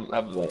I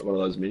have like, one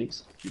of those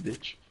minis? You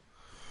bitch.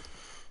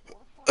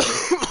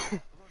 I'm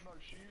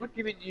not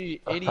giving you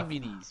any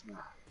minis, man.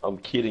 I'm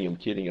kidding.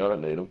 I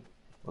don't need them.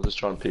 I'm just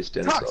trying to piss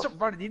Dennis Fuck, off. stop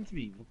running into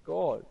me. My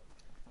God.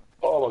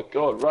 Oh my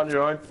god, run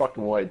your own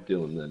fucking way,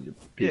 Dylan, then, you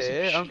piece of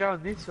Yeah, I'm shit.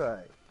 going this way.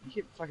 You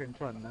keep fucking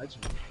trying to nudge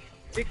me.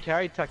 Get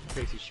carried, tuck,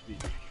 you piece of shit.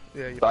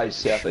 Yeah, you Base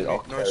south, I'll no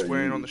carry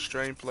swearing you. on the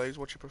stream, please.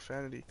 Watch your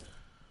profanity.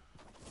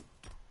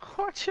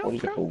 What's your What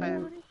is it called?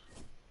 profanity?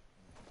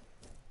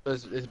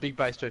 There's a big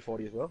base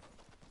 240 as well.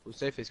 We'll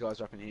see if these guys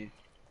are up in here.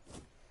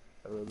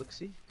 Have a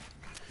look-see.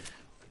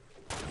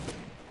 Oh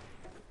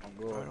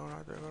I god.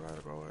 don't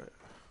know, bro.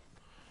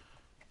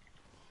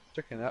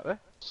 Checking that way.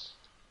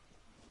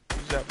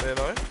 He's up there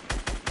though.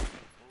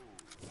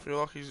 Feel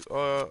like he's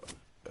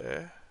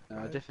yeah.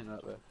 No, definitely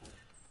not there.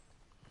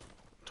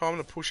 Time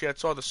to push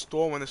outside the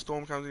storm when the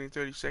storm comes in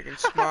 30 seconds.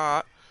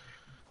 Smart.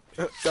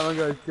 Someone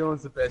goes,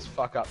 Dylan's the best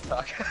fuck up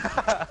tuck.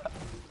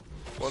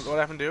 What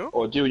happened, Dill?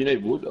 Oh, Dylan, you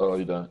need wood? Oh,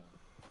 you don't.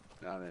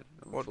 No, man.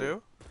 I'm What, full.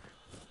 Dill?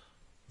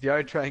 The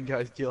O train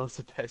goes, Dylan's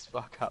the best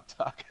fuck up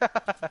tuck.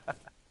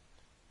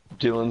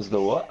 Dylan's the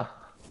what?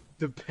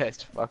 The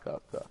best fuck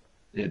up tuck.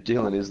 Yeah,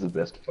 Dylan is the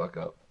best fuck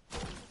up.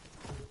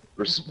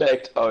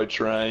 Respect,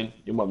 O-Train.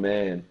 You're my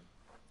man.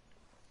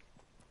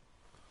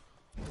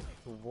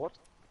 What?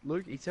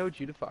 Luke, he told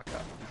you to fuck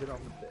up. He said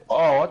I'm the best.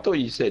 Oh, I thought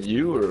you said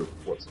you were...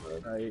 What's the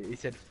name? No, he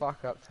said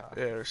fuck up tuck.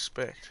 Yeah,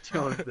 respect.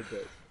 Dylan's the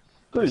best.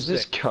 Who's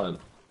this cunt?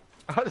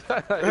 I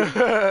don't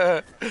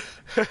know.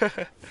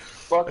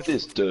 Fuck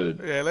this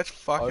dude. Yeah, let's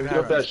fucking get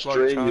have off our this bloke,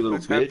 stream, Chuck. you little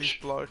Let's have this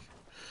bitch. bloke.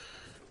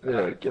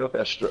 Yeah, get off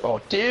our street. Oh,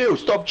 Dio,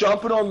 stop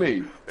jumping on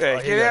me. Yeah,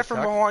 here you get go, out from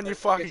Chuck. behind your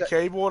fucking Get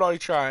keyboard,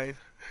 O-Train.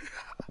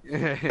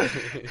 Yeah,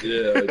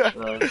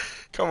 O-Train.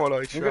 Come on, You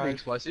got any O-Train.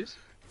 explosives?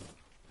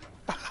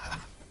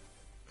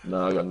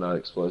 No, I got no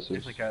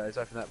explosives. Definitely go. Let's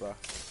open that bar.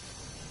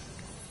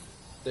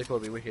 Therefore,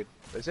 it'll be wicked.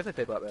 There's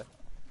definitely people up there.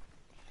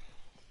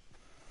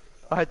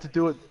 I had to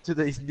do it to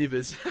these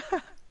nibbers.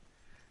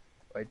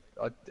 Wait,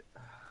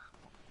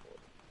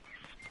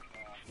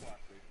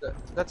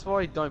 that's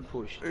why you don't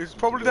push. It's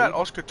probably that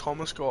Oscar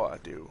Thomas guy, I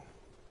do.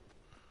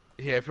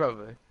 Yeah,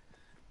 probably.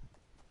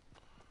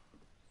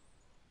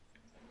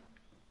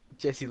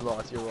 Jesse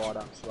lights, you're right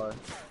up slow.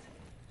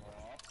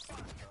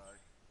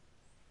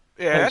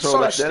 Yeah, Thanks that's for so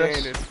all that, Dennis.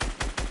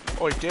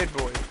 standard. Oi, dead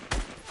boy.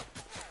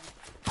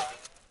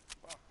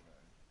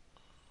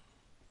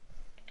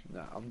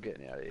 No, I'm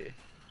getting out of here.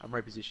 I'm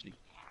repositioning.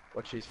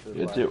 Watch this for the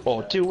Yeah, lane. Dio.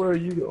 Oh, Dio, where are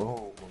you?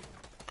 Oh,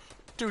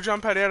 Dude,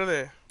 jump pad out of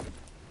there.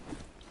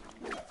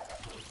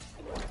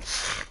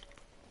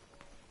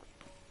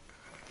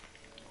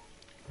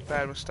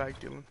 Bad mistake,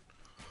 Dylan.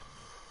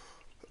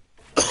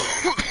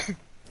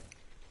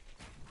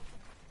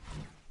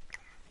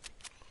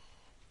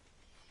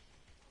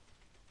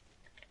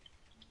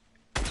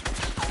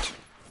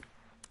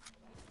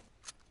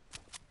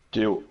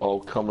 Dio, I'll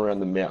come around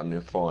the mountain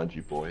and find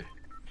you, boy.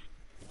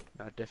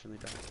 No, definitely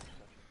don't.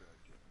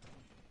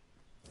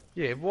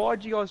 Yeah,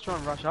 why'd you guys try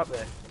and rush up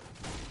there?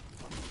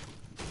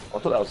 I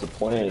thought that was the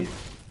plan.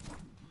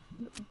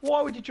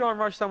 Why would you try and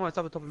rush someone that's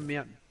up the top of a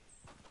mountain?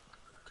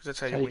 Because that's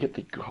how That's you how you win.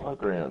 get the high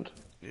ground.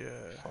 Yeah.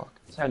 Fuck.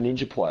 That's how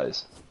Ninja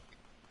plays.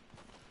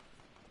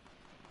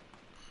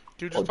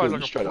 Dude Oh, just plays dude,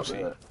 like a straight up pussy.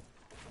 there.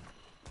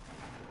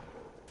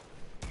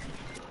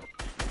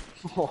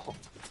 Oh,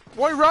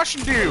 Why are you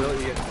rushing, dude?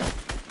 really? I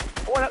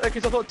went up there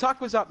because I thought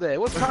Tuck was up there.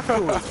 What's Tuck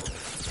doing? Oh,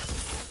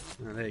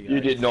 there you go.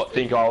 You did not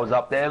think I was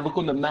up there. Look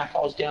on the map, I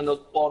was down the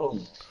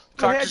bottom.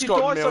 Tuck how'd just you got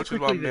die so melted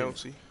by quickly then?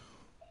 Melty.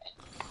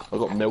 I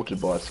got melted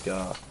by a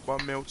scar. By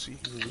Melty.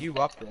 Yeah, you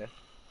up there?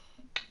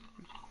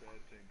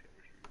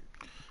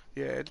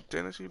 Yeah,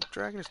 Dennis, you're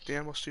dragging us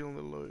down while stealing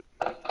the loot.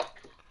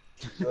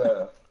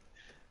 Yeah.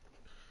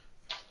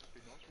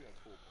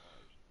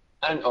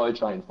 And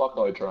O-Train. Fuck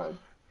O-Train.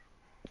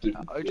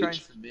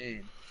 O-Train's the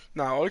man.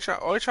 No,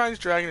 O-Train's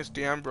dragging us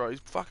down, bro. He's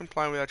fucking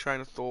playing with our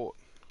train of thought.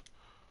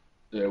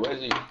 Yeah,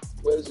 where's he?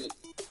 Where's he?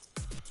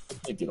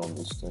 You get on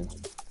this thing.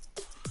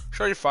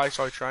 Show your face,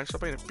 O-Train.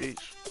 Stop being a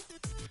bitch.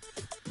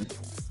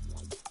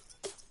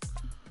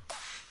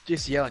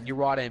 Just yelling, your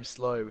right arm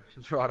slow.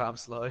 Right arm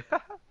slow.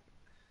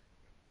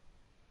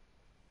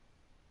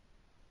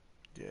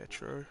 Yeah,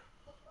 true.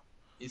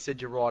 You said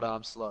your right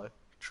arm slow.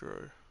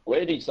 True.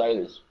 Where did he say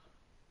this?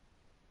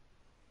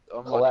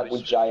 I'm Collab like,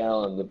 with Jay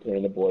Allen, the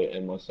Panda Boy,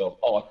 and myself.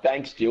 Oh,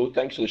 thanks, Dill.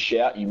 Thanks for the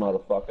shout, you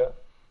motherfucker.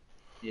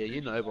 yeah,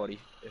 you know, buddy.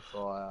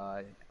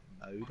 FYI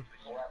mode.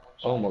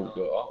 Oh my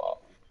god.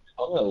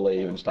 I'm gonna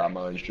leave and start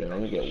my own stream. I'm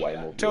gonna get way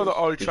more. Tell the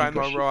views. O-Train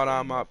my Because you right got shit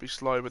arm up, be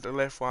slow, but the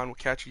left one will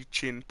catch his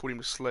chin and put him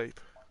to sleep.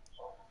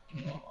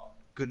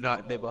 Good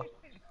night, neighbor.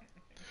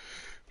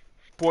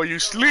 Boy, you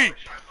sleep!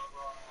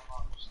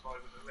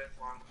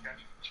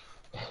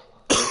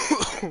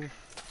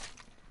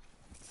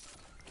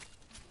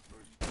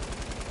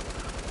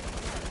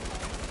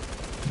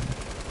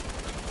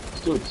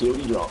 Still a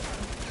tilty drop.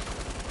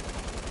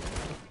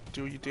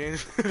 Do you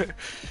dance?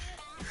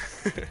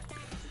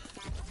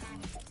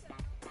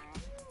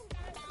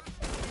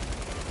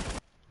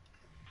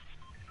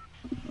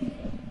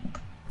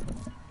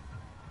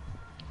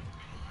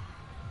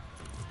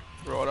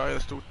 Righto,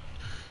 let's do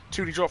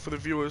tilty drop for the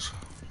viewers.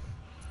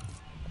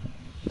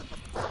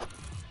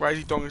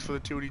 Raisy dongers for the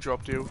tilty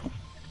drop deal.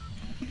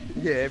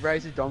 Yeah,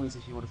 raise your dongies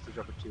if you want us to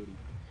drop a tilty.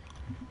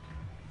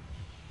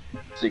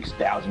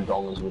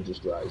 $6,000 were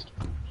just raised.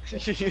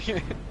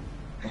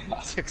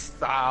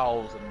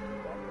 6,000.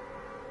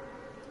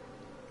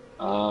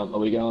 Are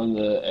we going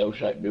the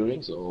L-shaped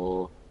buildings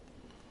or?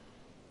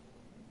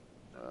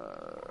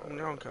 I'm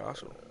going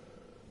castle.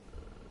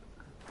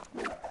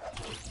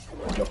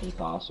 Dropping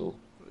castle.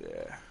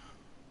 Yeah.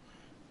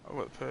 I've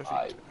got the perfect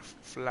Aye.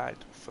 flag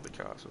for the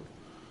castle.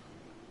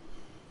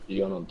 You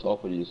going on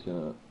top or are you just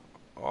gonna?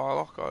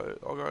 Oh,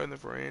 I'll go in the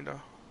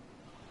veranda.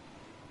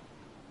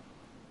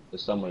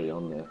 There's somebody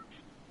on there.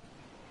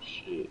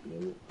 Shit,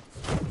 man.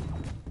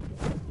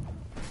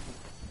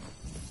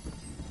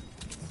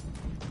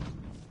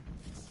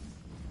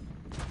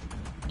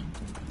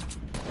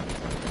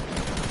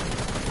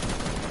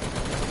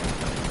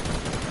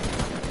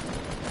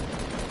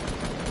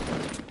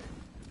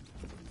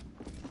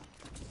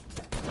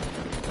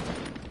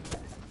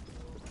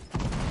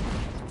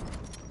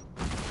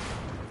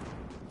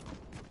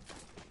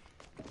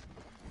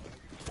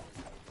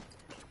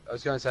 I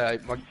was going to say,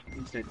 my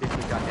internet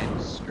definitely got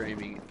handles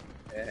screaming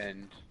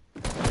and...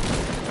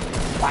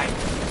 Bang!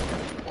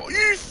 Oh,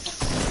 you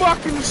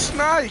fucking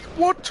snake!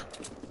 What?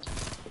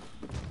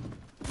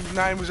 His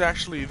name was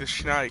actually the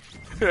snake.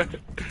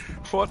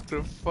 What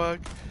the fuck?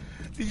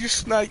 Did you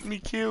snake me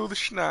kill the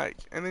snake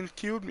and then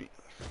killed me?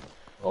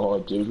 Oh,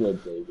 dude,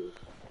 that baby.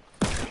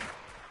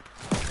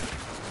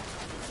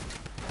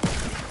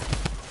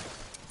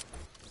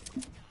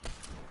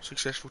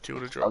 Successful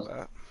tilde drop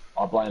that.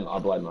 I blame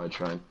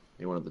O-Train.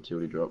 He wanted the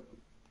tilty drop.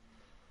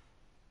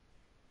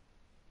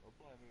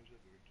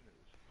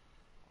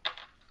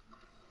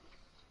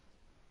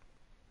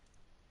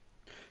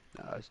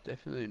 No, it's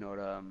definitely not,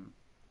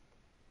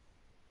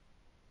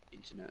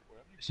 internet.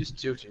 It's just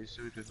tilting,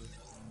 so it doesn't...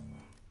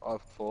 I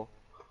have 4.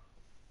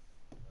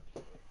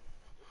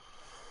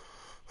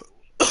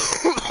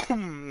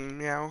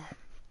 Meow.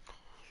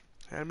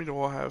 How many do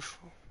I have?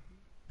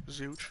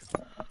 Zilch.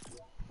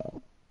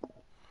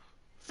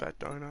 Fat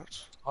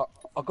donuts.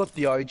 I got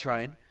the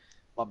O-Train,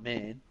 my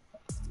man.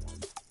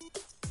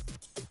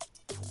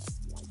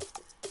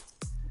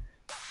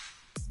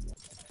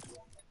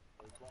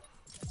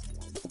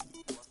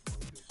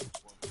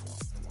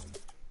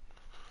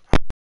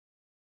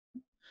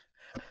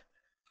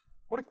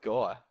 What a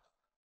guy.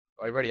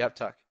 Are you ready up,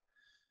 Tuck?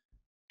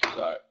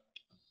 So,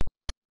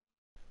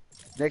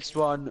 Next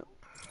one,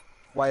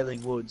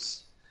 Wailing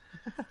Woods.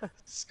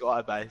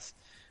 Skybase.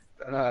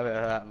 Don't know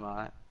about that,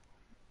 mate.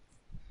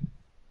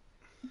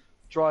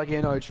 Try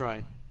again,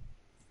 O-Train.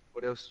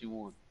 What else do you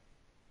want?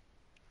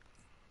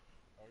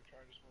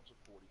 O-Train just wants a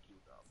 40 kill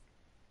dub.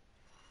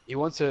 He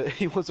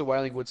wants a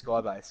Wailing Woods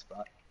Skybase,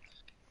 but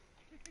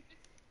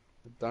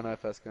I don't know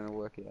if that's going to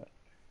work out.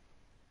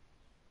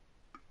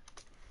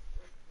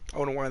 I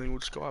want a Wailing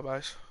Wood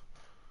Skybase.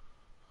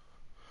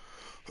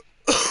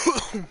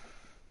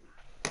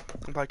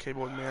 I play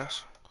keyboard and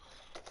mouse.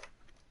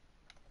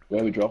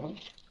 Where are we dropping?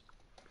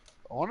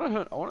 I want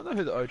to know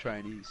who the O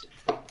Train is.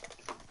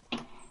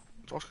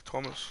 It's Oscar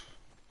Thomas.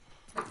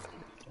 I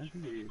don't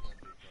think it is.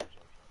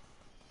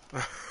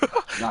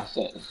 Nah,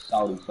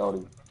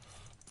 Saudi.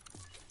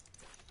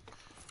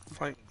 I'm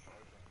playing.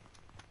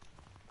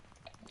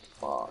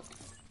 Fuck.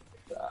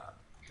 That.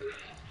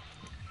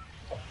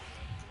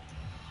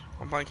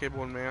 I'm playing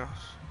keyboard and mouse.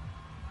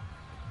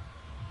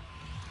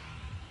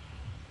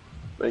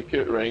 Make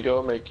it rain,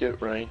 go, make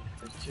it rain.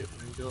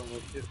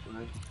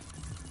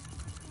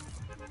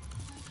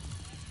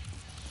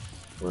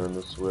 When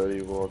the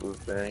sweaty water's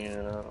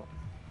banging out.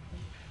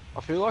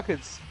 I feel like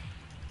it's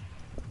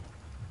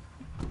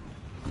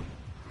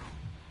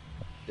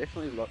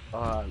definitely Lucky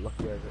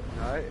Over.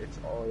 No, it's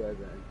Ollie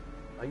O'Byrne.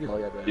 I think it's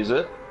Ollie O'Byrne. Is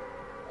it?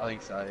 I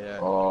think so, yeah.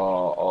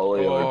 Oh,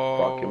 Ollie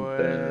fucking I'd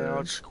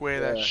Burn. square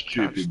that.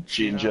 Stupid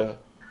ginger.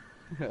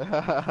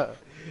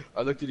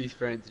 I looked at his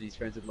friends and his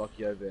friends had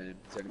Lucky O'Byrne.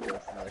 It's the only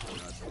person I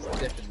recognise. It's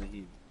definitely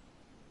him.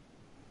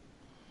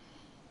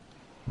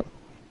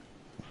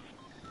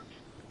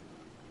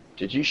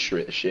 Did you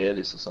share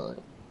this or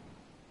something?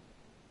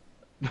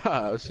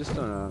 Nah, it was just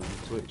on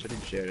Twitch. I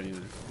didn't share it anyway.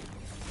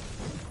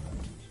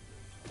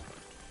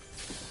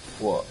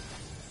 What?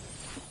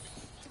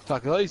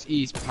 Fuck, are those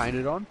ears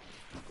painted on?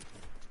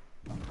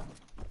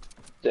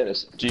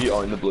 Dennis, do you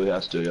own the blue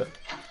house, do you?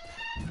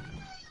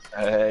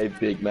 Hey,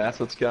 Big Matt,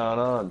 what's going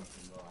on?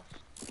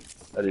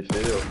 How do you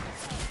feel?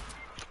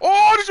 Oh,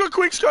 I just got a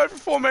quick scope from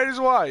 4 meters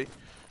away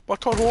by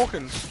Todd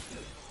Hawkins.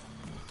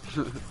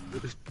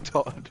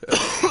 Todd.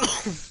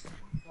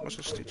 Let's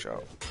just stitch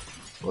up.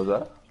 What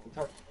was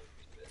that?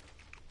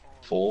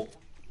 4?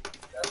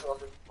 That's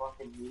what it's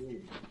fucking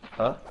weird.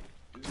 Huh?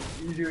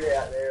 You do it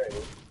out there,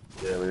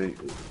 Yeah,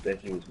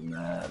 Becky was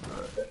mad,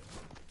 bro.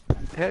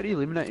 How do you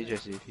eliminate you,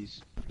 Jesse, if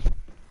he's...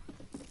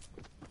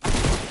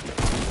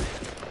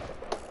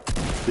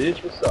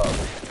 Bitch, what's up?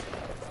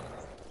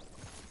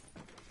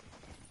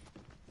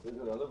 There's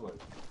another one.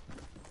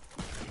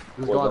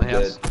 There's a guy in the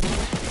house.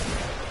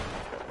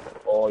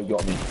 Oh, you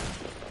got me.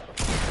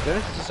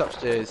 Dennis is just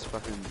upstairs,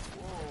 fucking...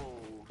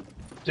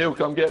 Dill,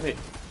 come get me.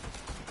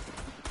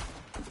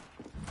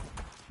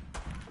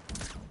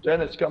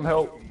 Dennis, come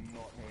help.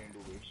 Not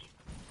handle this.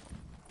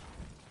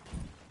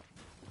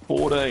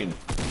 14.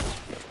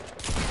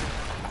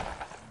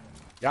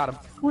 Got him.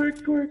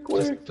 Quick.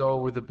 Just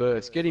stole with the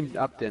burst. Get him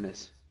up,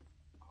 Dennis.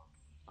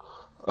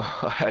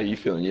 How you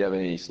feeling? You having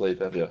any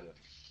sleep, have you?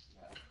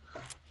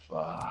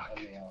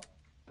 Fuck.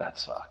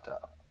 That's fucked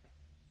up.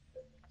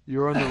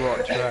 You're on the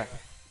right track.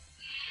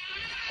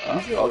 I'll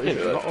keep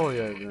it. Not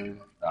Oreo, man.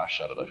 Ah,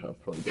 shut it. I'm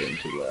probably getting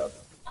too loud.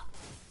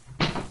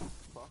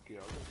 Fuck yeah,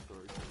 I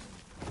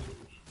got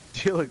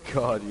 3. Dear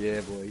God,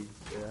 yeah, boy.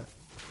 Yeah.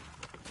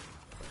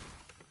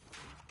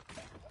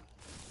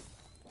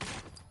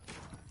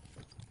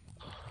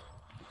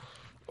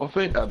 I've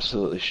been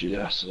absolutely shit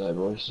ass today,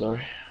 boys.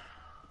 Sorry.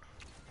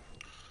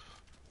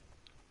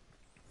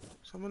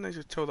 Someone needs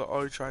to tell the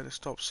O train to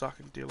stop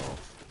sucking Dill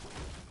off.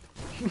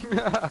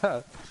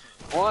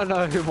 I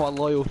know who my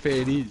loyal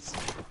fan is.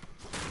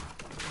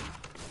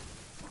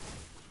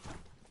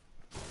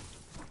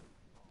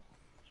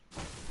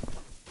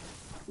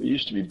 We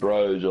used to be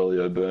bros, Ollie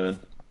O'Byrne.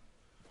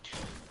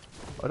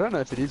 I don't know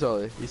if it is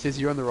Ollie. He says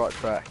you're on the right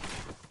track.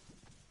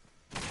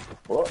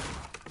 What?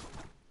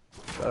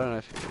 I don't know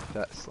if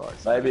that's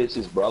like... Maybe it's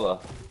his brother.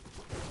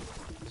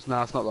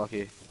 No, it's not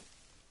Lucky.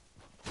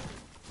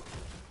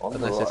 On the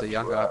Unless it's right a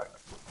younger... track.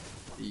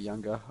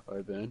 Younger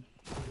O'Byrne.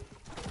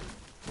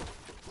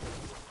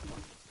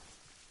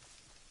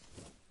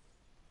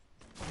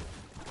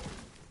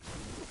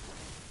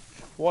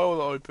 Why will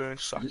the O burn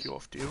suck you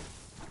off, Dill?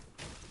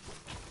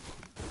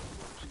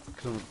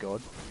 Because I'm a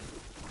god.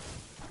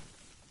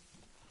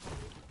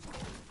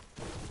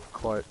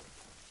 Quote.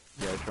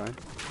 Yeah, train.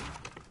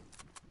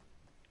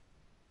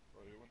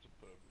 Oh, you went to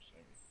purple,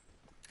 Sammy.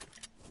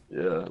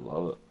 Yeah, I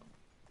love it.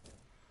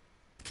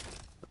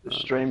 The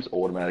stream's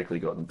automatically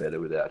gotten better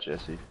without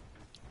Jesse.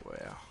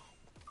 Wow.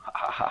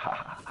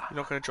 You're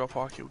not going to drop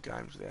high kill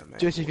games without me.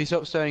 Jesse, if you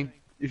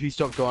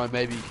stop dying,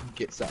 maybe you can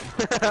get some.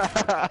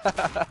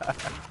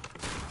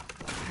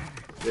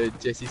 Yeah,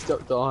 Jesse,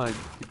 stop dying,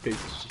 you piece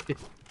of shit.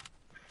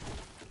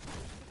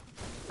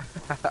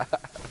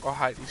 I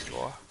hate this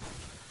guy.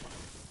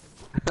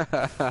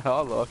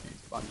 I love you,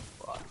 funny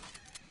fuck.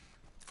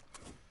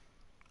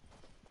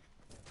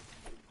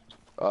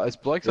 It's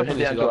Blake's So up on head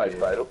this down to side.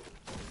 a fatal.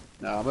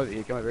 No, I'm over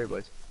here, come over here,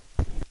 boys.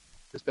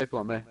 There's people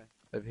on me,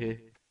 over here.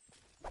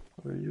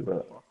 Where are you at?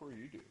 Fuck, what are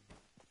you doing?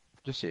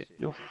 Just here.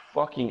 You're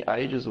fucking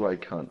ages away,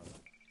 cunt.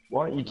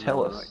 Why don't you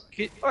tell us?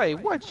 Hey,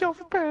 watch your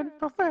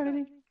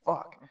profanity.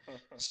 Fuck.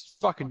 Just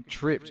fucking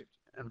tripped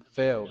and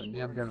fell, and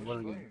now I'm going to run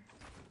again.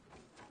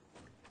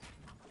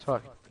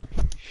 Tuck.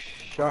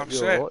 Shut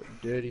upset. your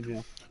dirty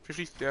mouth.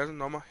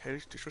 50,000 on my head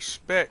is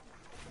disrespect.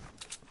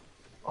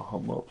 Oh,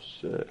 I'm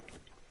upset.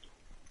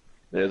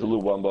 There's a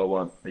little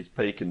 1-by-1. He's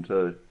peeking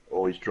too.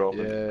 Or he's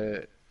dropping. Yeah,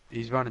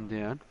 he's running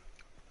down.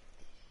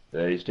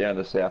 Yeah, he's down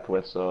the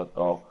southwest side.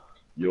 Oh,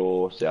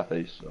 You're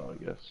southeast, so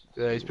I guess.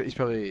 Yeah, he's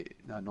probably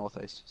no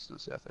northeast. It's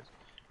not southeast.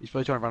 He's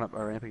probably trying to run up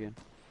our ramp again.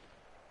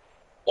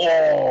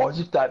 Oh, as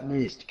if that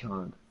missed,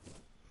 cunt.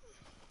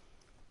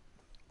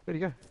 Where'd he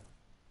go?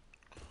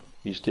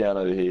 He's down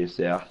over here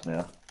south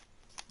now.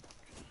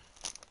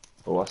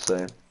 Oh, I see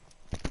him.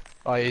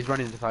 Oh, yeah, he's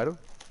running into Fatal.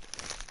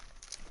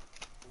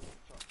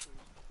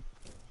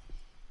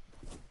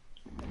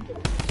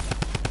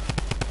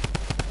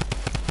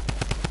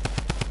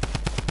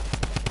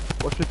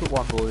 Watch me put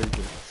one bullet into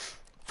it.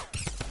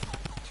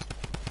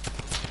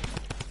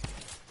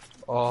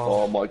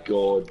 Oh my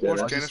god, Watch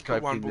Dennis. Dennis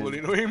put one coping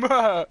bullet then. into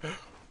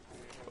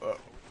him.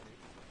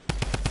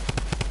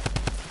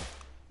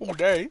 All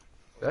day.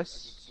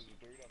 Yes.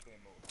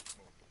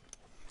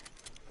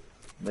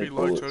 Pretty Need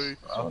low bullets too.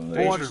 on He's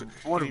these. 400 just hit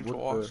 400 him wood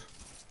twice.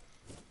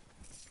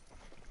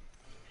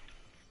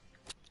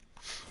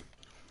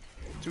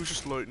 Dude's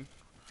just looting.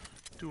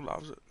 Dude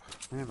loves it.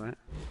 Yeah, mate.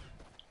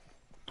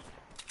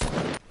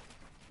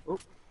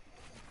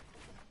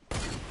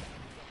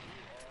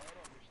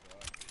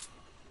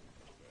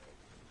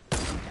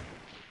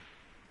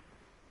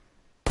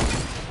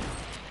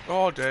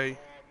 Oh, day.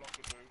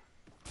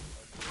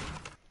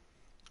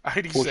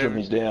 Push him, 87.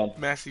 he's down.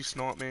 Massive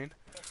snipe, man.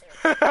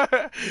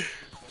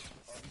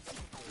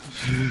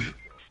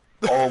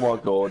 Oh my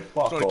god,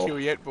 fuck Not a off. kill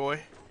yet, boy.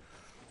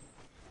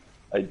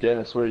 Hey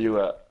Dennis, where are you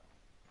at?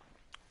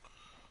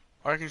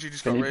 I reckon she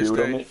just Can got you build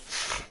on rested. me?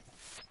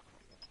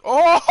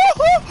 Oh!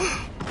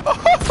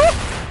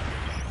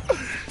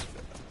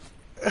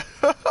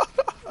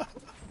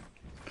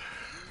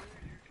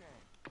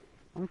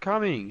 I'm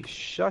coming.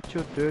 Shut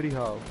your dirty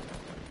hole.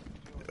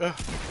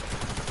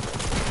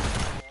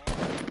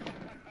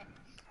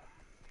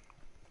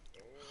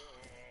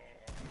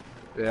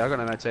 Yeah, I got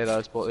no mate say that.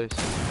 I bought this.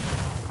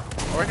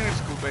 I reckon it's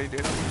a good bait,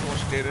 Dennis. We can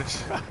watch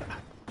Dennis.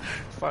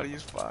 Funny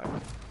as fuck.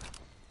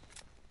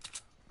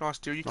 Nice,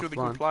 Dill. You killed the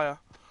fun. good player.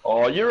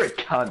 Oh, you're a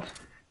cunt.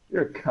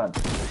 You're a cunt.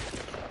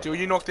 Dill,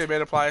 you knocked their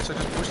better player, so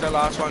just push that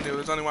last one, Dill.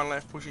 There's only one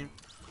left. Push him.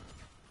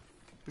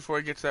 Before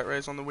he gets that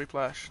res on the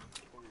whiplash.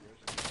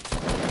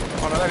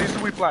 Oh no, that is the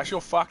whiplash.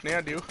 You're fucked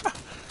now, Dill.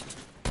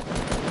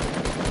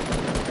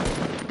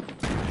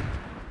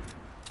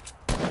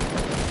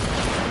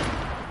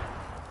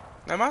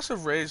 They must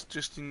have res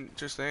just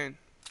then.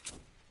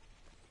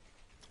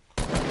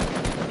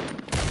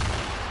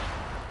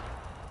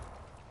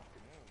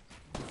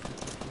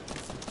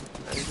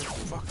 He's a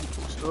fucking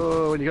pussy.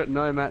 Oh, and you got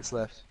no mats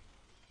left.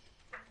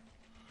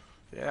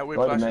 Yeah, that Go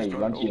whiplash to is me,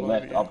 going run to all your over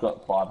left. you. I've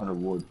got 500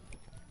 wood.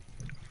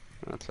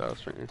 That's how I'll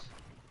string this.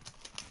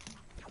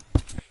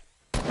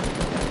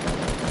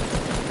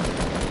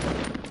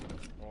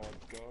 Oh,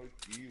 go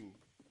you.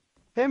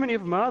 How many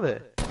of them are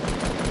there?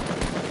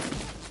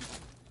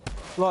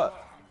 Like,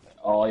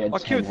 Oh, yeah, I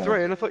killed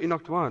 3 and I thought you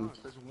knocked one.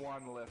 There's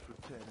one left with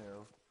 10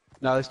 health.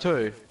 No, there's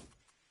 2.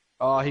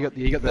 Oh, he got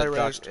the They dark.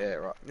 rezzed. Yeah,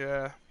 right.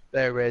 Yeah.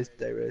 They rezzed.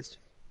 They rezzed.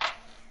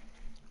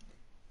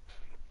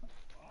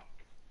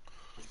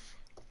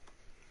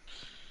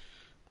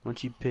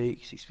 Once you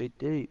peak, 6 feet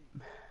deep.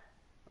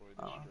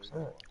 Oh, what's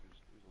that?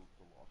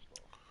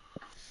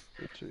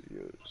 For 2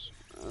 years.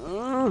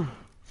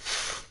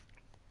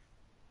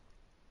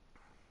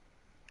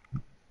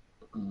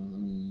 We've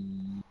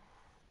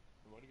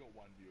only got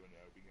one viewer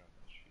now, we've been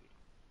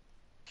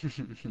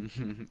going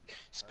that shit.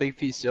 Speak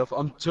for yourself.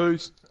 I'm two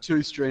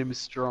streamers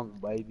strong,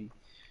 baby.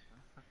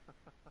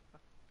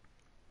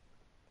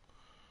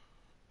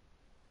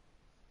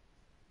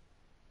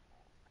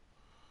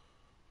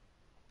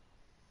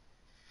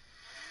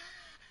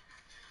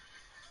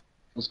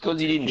 It's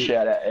because you didn't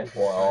shout out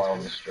FYI on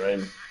the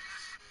stream.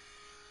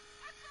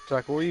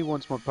 Jack, all you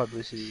want's more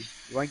publicity.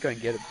 You won't go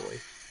and get it, boy.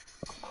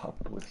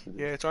 Publicity.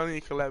 Yeah, it's only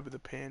a collab with a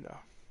panda.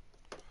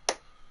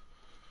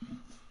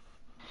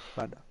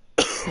 Panda.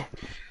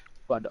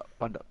 Panda.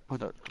 Panda.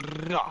 Panda.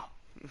 Rah.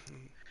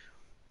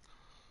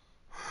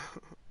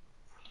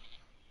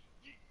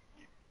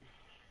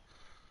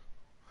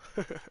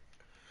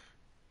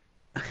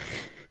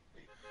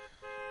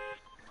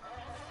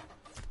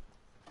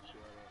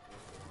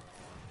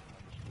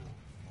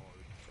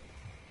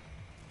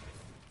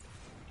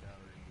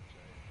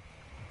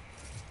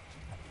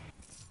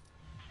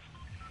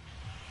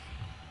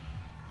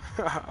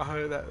 I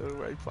heard that little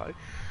replay.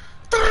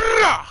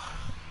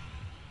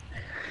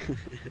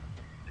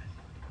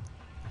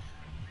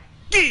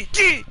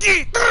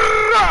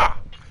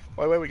 Wait,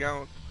 where are we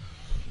going?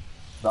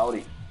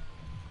 Nobody.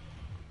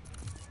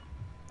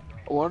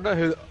 I want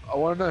to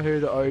know who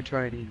the O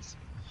train is.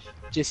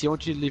 Jesse, I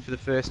want you to live for the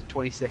first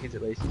 20 seconds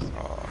at least.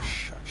 Oh,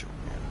 shut your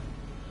mouth.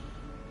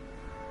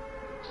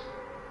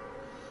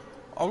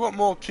 I've got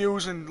more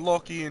kills than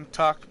Lockie and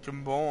Tuck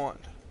combined.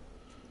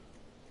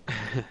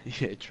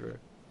 Yeah, true.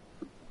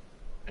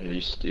 Yeah,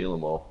 you steal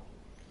them all.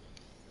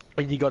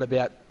 And you got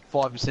about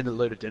 5% of the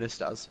loot that Dennis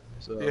does.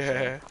 So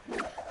Yeah.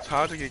 It's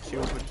hard to get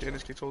kills when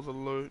Dennis gets all the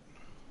loot.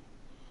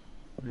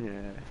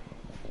 yeah.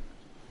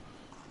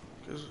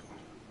 'Cause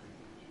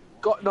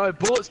Got no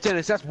bullets,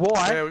 Dennis. That's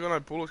why. yeah, we got no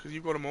bullets because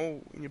you've got them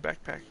all in your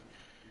backpack.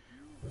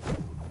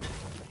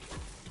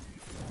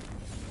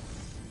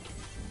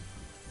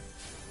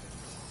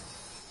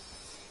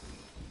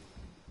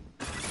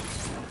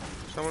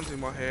 Someone's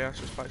in my house,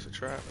 just placed a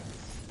trap.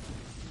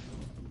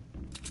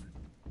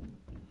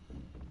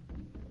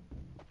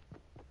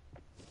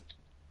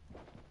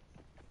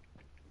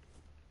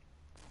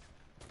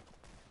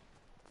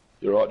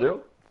 You alright,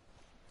 Dill?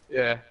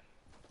 Yeah.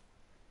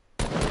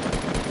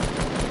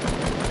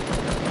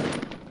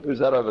 Who's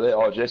that over there?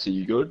 Oh, Jesse,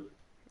 you good?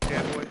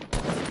 Yeah, boy.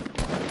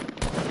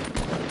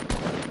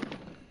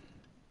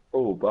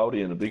 Oh,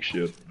 Baldy and a big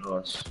shield.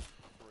 Nice.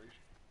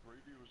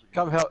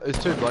 Come help. There's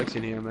two blokes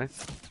in here, man.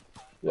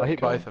 Yeah, I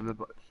hit come. both of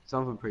them.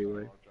 Some of them pretty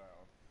weak.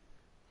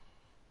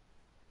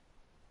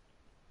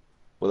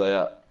 Where they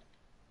at?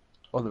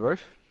 On the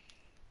roof?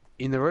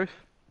 In the roof?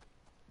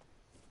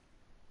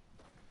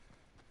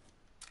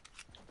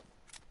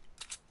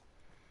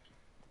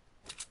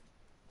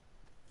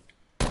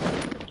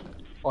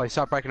 Oh, he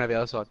started breaking over the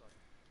other side.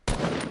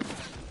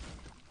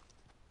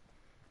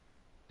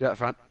 Get out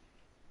front.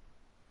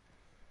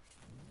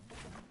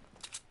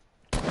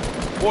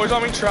 Boys,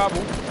 I'm in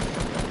trouble.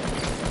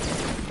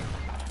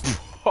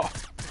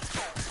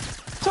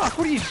 Tuck,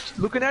 what are you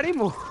looking at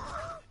him or?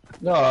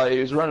 No, he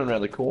was running around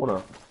the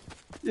corner.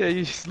 Yeah,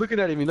 you're just looking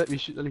at him and let me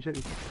shoot me.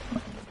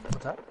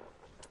 What's that?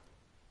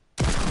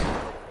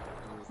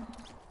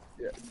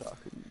 Yeah, Tuck,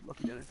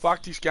 lucky Dennis.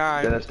 Fuck this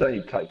game. Dennis, don't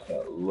you take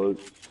that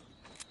loot.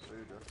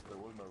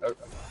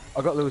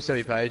 I got little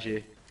 70 page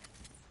here.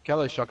 Get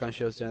those shotgun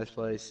shells down,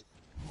 please.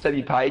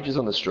 70 pages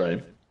on the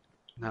stream.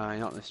 No,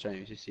 not in the stream,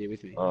 he's just here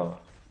with me. Oh.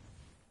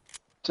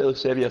 Tell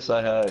Sevia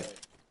say hey.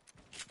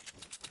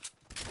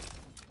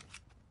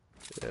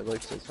 Yeah,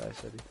 Luke says hi,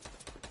 Sebby.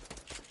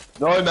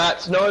 No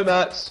mats, no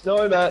mats,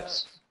 no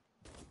mats.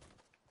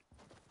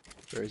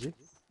 Where is he?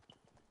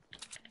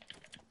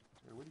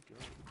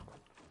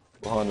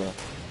 Behind her.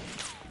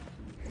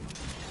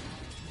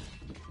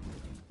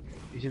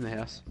 He's in the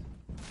house.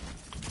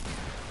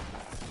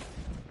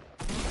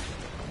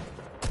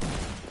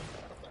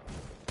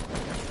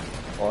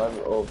 I'm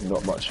of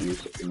not much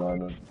use at the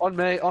moment. On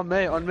me, on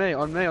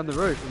the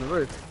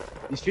roof.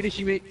 He's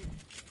finishing me.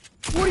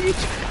 What are you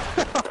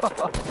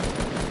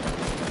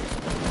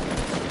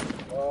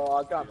Oh,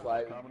 I can't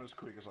play. Coming as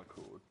quick as I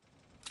could.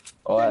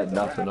 I had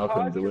nothing, I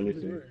couldn't do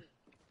anything.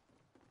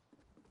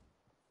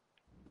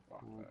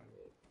 Fuck that.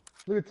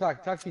 Look at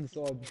Tuck, Tuck's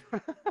inside.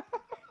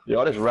 Yeah,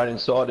 I just ran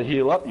inside to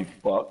heal up, you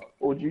fuck.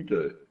 What'd you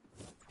do?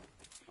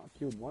 I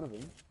killed one of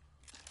them.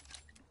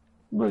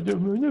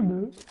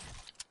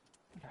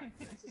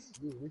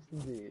 You, listen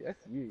to you.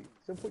 That's you.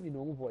 Still putting your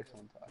normal voice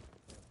on, Tuck.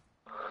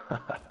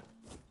 Alright,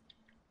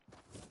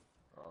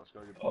 let's go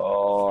get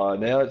Oh,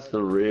 now it's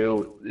the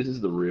real. This is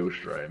the real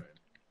stream.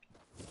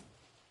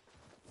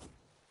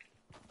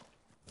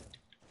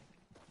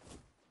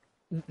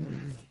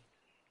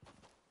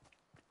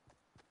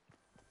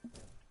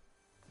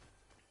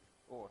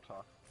 Oh,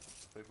 tough.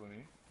 People in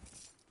here.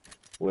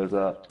 Where's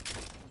that?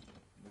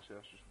 In this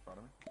house just in front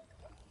of me.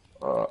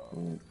 Alright,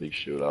 big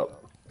shield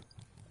up.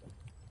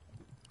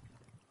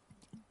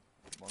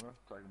 I'm gonna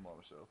take them by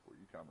myself, or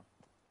you coming?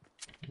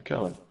 I'm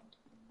coming.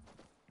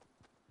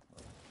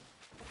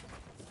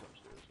 It's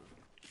upstairs. So.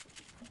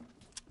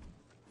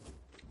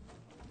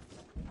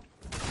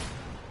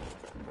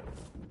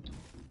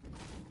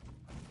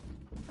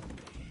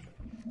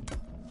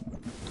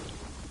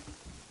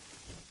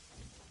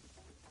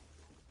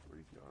 Where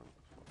you go?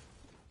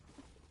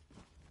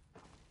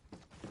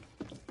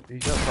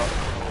 He's up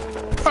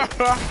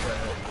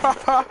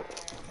top.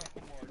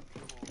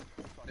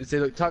 See,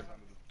 look,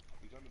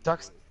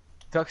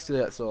 Tuck's to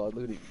the outside.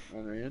 Look at him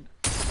running around.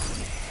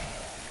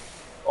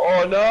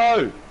 Oh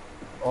no!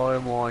 Oh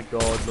my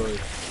god,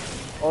 Luke.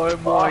 Oh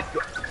my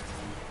god.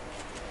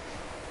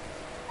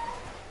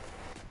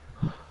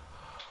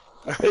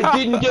 It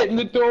didn't get in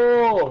the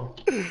door!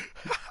 I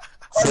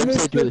Sam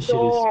missed said you're the the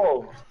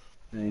door!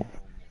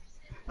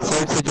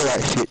 Sam said you're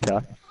that shit,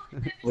 Tuck.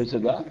 Who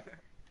said that?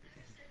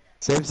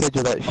 Sam said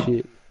you're that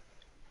shit.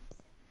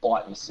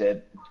 Bite me,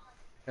 said.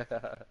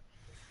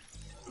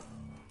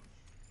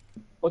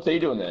 What's he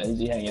doing there? Is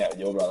he hanging out with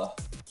your brother?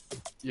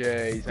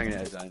 Yeah, he's hanging out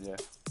his own, yeah.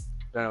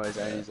 Don't know where his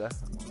own is though.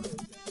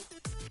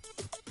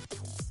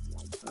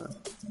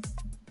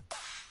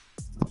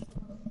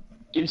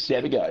 Give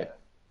Seb a go.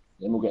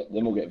 Then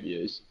we'll get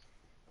views.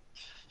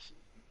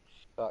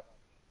 Fuck.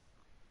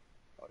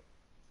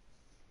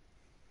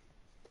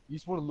 You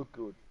just want to look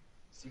good.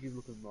 Sick of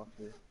looking like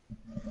the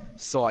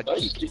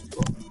sidekick.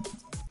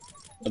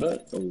 I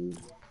don't. Oh.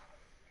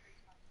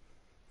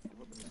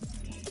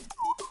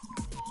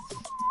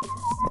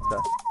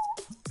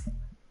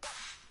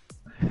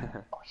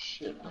 Oh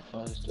shit, my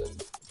phone's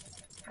dead.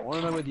 I want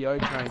to know where the O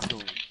train's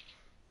going.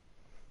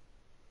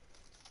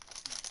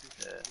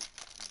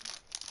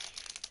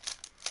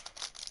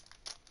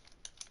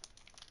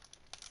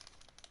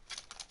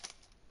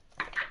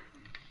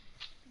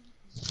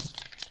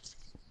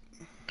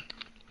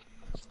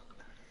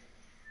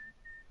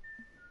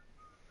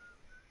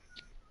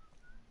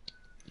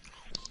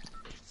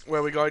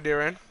 Where we go,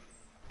 Darren?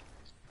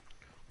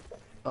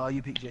 Oh,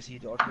 you pick Jesse, you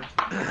died first.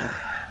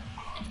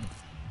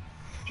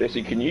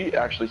 Jesse, can you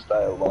actually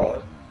stay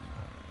alive?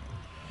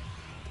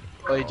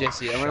 Oi,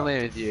 Jesse, I'm gonna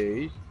land with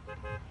you.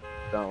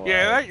 Don't worry.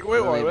 Yeah, I'm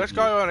gonna land let's with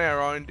you. go on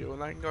our own deal,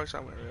 and they can go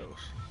somewhere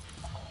else.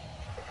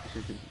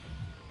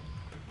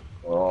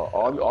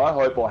 I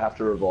hope I have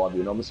to revive you,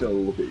 and I'm just gonna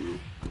look at you.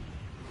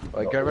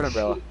 Oi, go red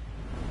umbrella.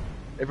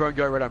 Everyone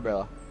go red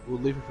umbrella.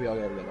 We'll leave if we all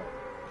go together.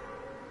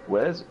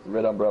 Where's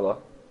Red Umbrella?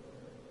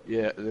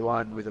 Yeah, the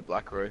one with the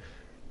black roof.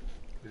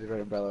 With the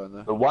red umbrella on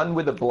there. The one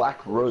with the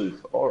black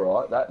roof.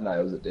 Alright, that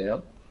nails it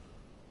down.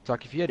 It's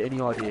like if you had any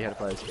idea how to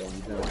play this game,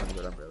 you'd know what the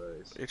red umbrella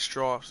is. It's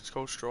Stripes. It's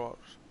called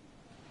Stripes.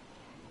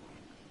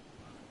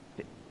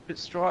 But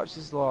Stripes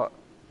is like...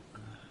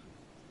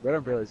 Red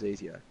umbrella is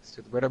easier. It's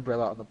got the red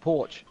umbrella on the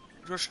porch.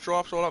 It's got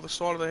stripes all up the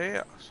side of the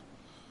house.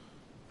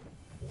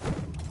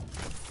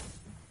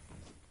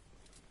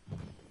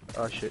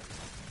 Oh shit.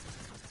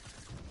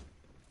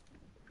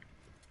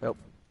 Help.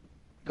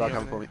 Guy Yeah,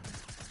 coming for me.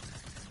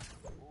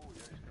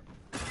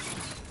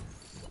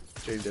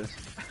 Dream Dennis.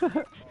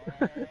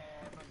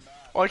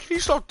 Oh, can you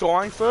stop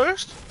dying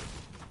first?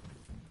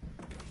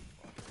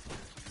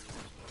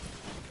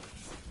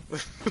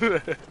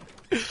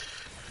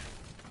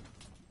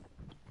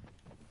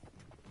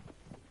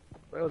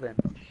 Well then.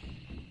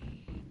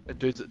 The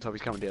dude's at the top,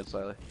 he's coming down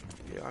slowly.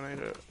 Yeah, I need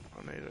a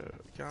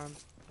gun.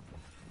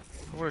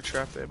 I want a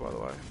trap there, by the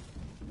way.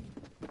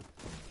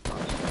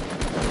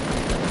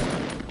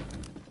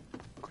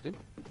 Got him.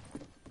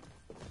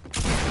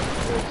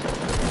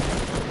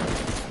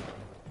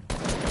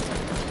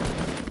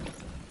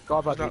 Guy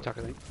above No. you, Tuck,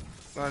 I think.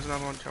 No, there's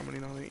another one coming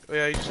in, I think. Oh,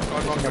 yeah, I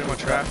knocked him in my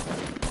trap.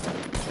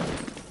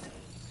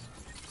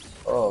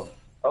 Oh,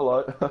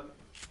 hello.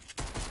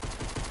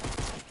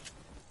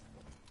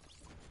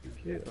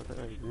 Yeah, I don't know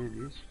who his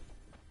name is.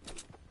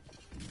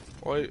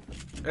 Oi,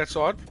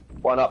 outside.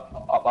 One up.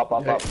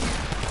 Yeah.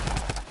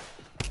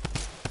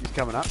 He's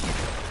coming up.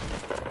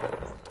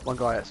 One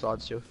guy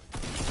outside still.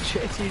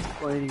 Jesse's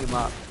cleaning him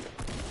up.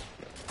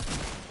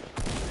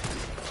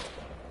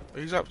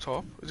 He's up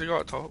top. Is he guy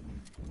up top?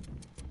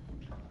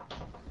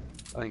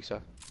 I think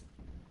so.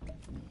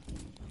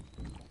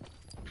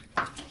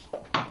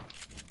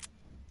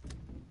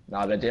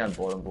 Nah, they're down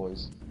bottom,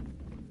 boys.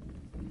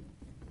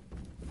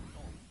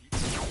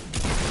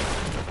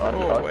 I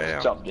wow.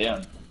 just jumped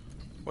down.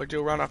 Wait,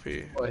 do a run up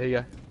here. Oh, here you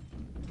go.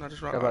 No,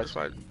 just run Go up back. this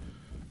way.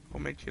 I'll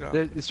make it up.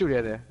 They're still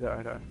down there.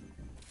 No.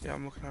 Yeah,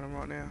 I'm looking at him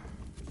right now.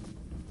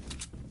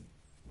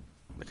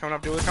 They're coming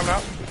up, dude. They're coming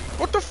up.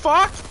 What the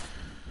fuck?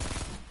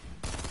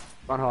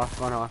 Run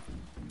high.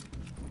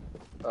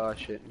 Oh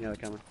shit, now they're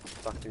coming.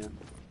 Fuck down.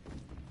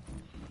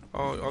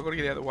 Oh, I gotta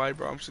get out of the way,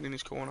 bro. I'm sitting in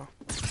this corner.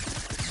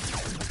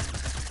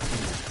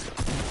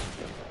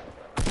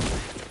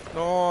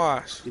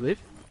 Nice. You live?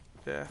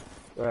 Yeah.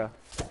 Where?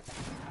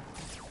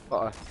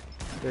 Uh-oh.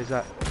 Where's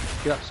that?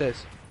 Get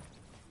upstairs.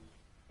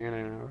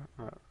 No.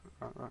 Right.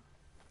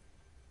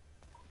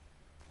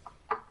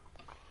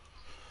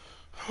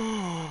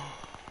 Oh,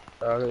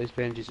 I got these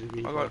bandages with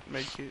me. I got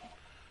make it.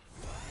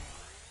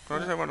 Can I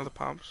just have one of the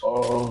pumps?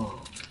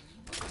 Oh.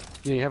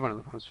 Yeah, you have one of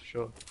the pumps for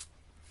sure.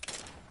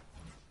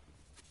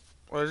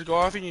 Oh, there's a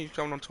guy. I think he's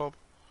coming on top.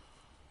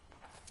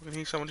 I can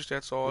hear someone just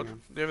outside. Yeah.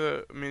 Do you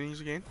have the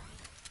minis again?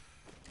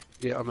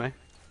 Yeah, on me.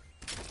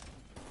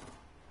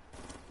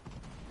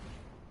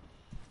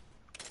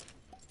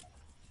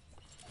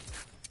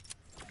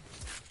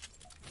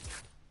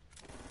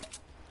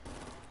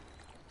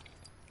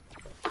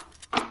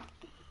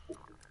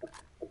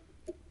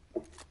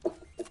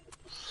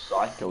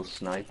 Psycho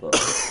sniper.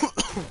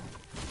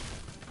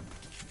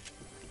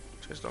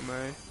 Just on me.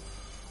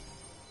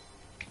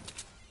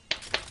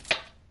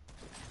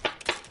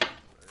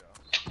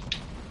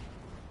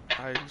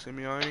 Hey, you see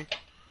me, Oni?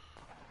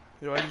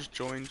 Yeah, I just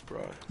joins,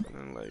 bro, and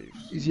then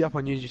leaves. Is he up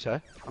on you, did you say?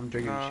 I'm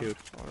drinking Nah, the shield.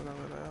 I don't know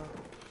where they are.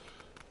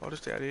 I'll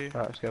just out here.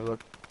 Alright, let's go have a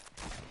look.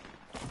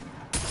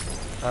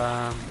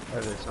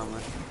 Over there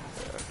somewhere.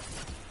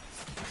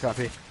 It's up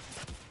here.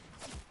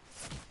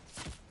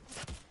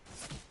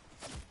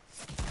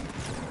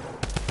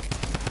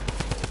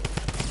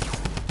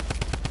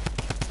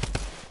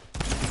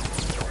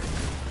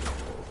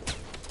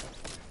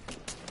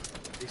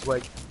 He's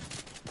weak.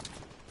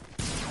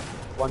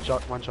 One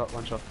shot.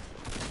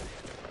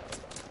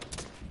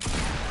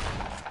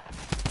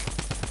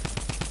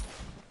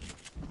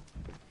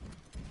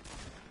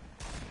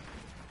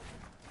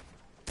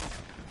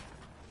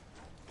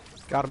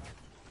 Got him.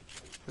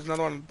 There's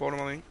another one at the bottom,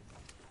 I think.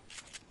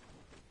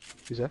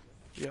 He's there?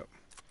 Yep.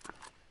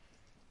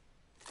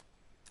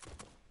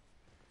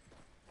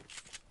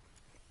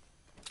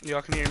 Yeah,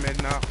 I can hear him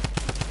heading up.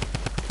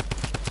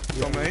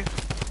 He's on me.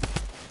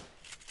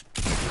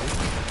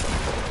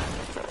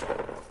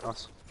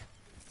 Nice.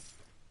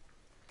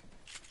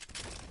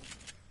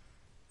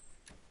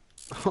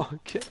 Oh,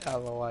 get out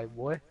of the way,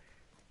 boy.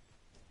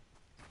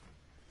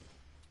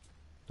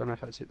 Don't know if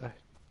that's it though.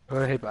 I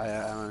got a heap of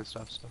ammo and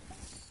stuff, so.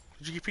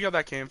 Did you pick up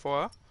that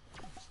campfire?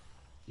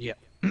 Yeah.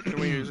 Can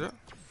we use it?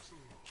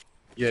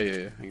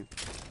 Yeah. Hang on.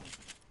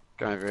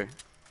 Go over here.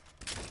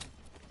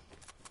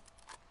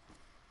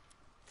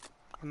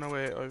 I know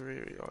where over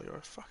here. Oh, you're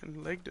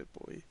fucking legged it,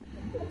 boy.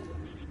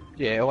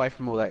 Yeah, away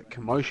from all that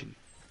commotion.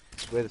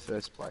 We're the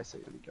first place that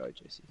you're gonna go,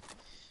 Jesse.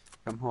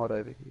 Come hide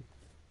over here.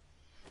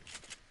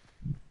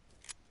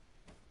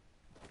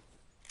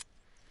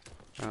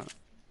 Alright.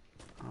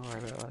 I'll worry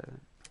about it later.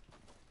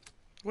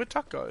 Where'd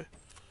Tuck go?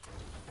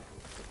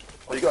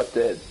 Oh, you got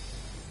dead.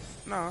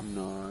 No.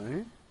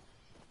 No.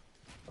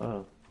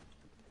 Oh.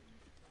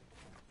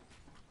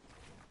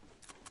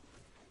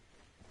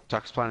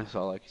 Tuck's playing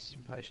solo because he's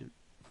impatient.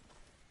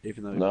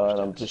 Even though No,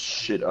 I'm just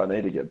shit. I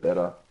need to get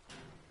better.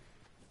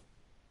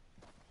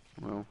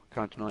 Well,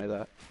 can't deny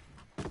that.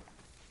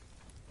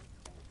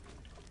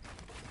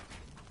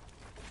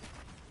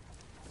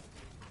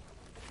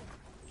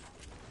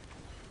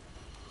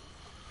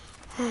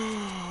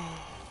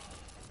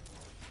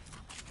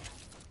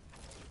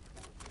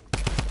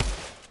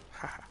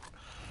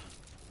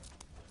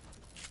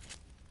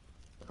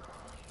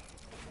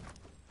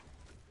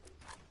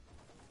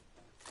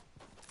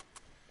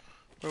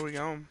 Where are we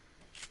going?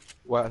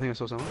 Well, I think I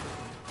saw someone.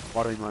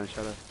 Why don't you mind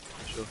shadow?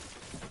 Sure.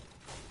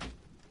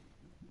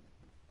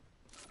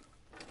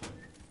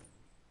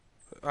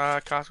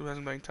 Castle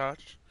hasn't been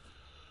touched.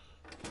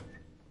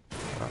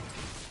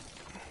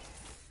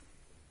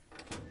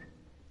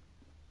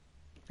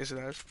 Yes, it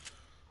has.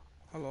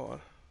 I lied.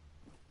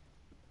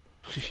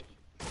 Is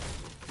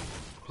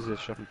there a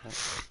shopping cart?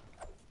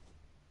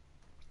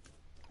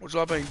 What's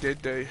like being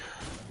dead, D?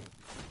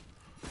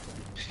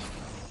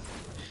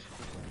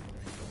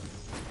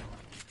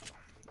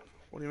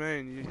 What do you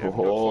mean? You haven't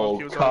got 5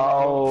 kills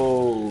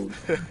cold.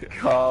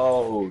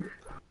 Cold.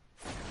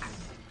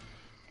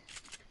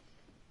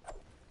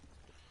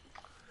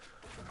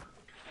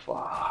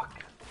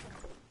 Fuck.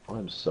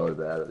 I'm so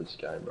bad at this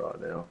game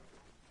right now.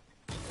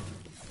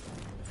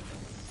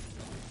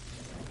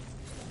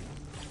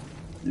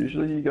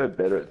 Usually you go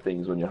better at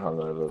things when you're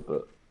hungover,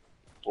 but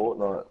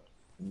Fortnite,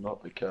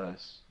 not the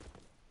case.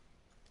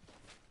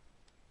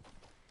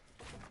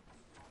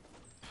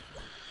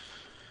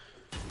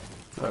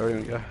 Where are we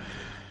gonna go?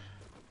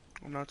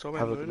 I'm not talking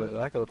Have a about look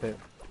at that,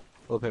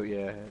 all the people,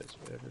 yeah, it's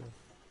whatever.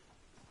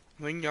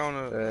 We can go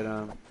on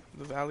But,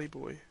 the valley,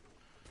 boy.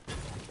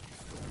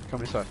 come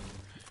this way.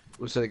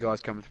 We'll see the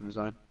guys coming from the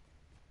zone.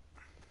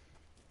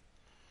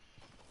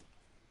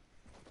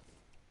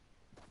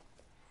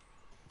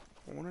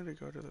 I wanted to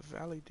go to the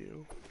valley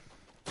deal.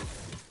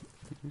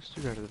 Let's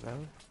still go to the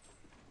valley.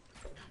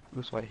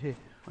 Let's wait here.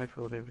 Wait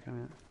for all the people to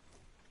come out.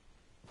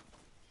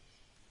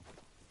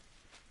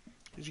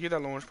 Did you get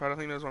that launch pad? I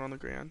think there's one on the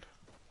ground.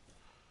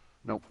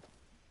 Nope.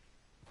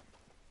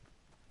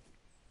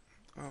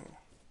 Oh.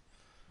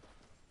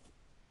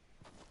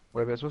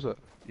 Whereabouts was it?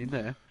 In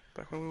there?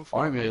 Back when we were I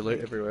fighting. don't really loot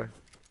think. everywhere.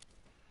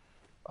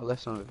 I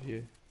left some of it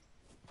here.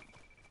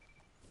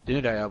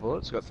 Dinner day, our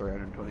bullets got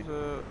 320. There's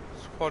a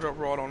supply drop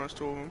right on us,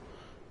 two of them.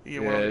 You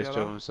get Yeah, one on there's the two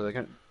of other. them, so they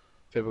can.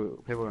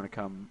 People are gonna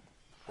come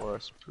for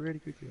us pretty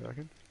quickly, I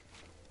reckon.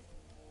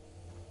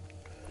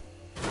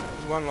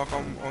 There's one lock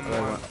on the Other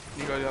one. one.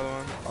 You go the other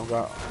one. I'm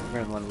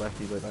going the one left,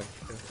 you loot like.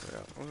 Yeah,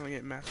 I was gonna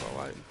get Matt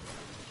while waiting.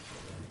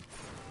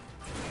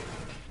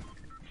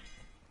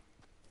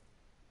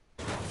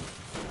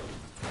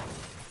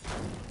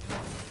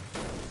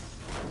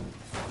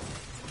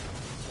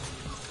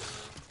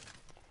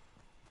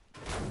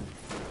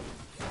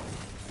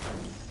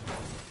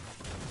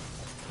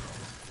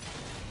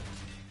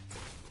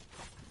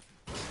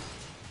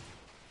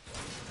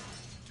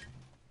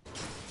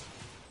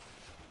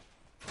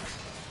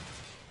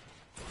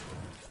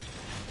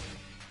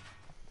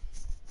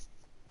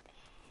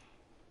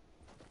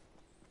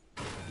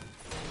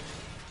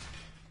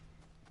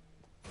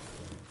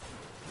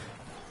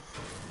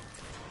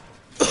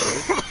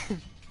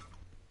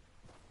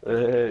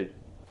 Hey.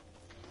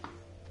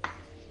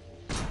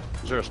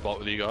 Is there a spot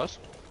with you guys?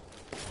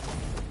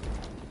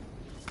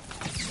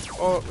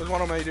 Oh, there's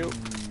one on me, dude.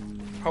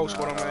 Whole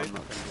squad on me. I'm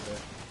not gonna do that.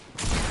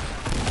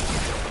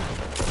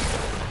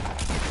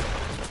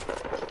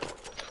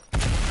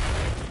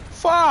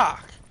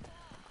 Fuck!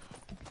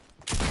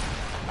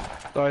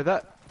 So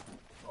that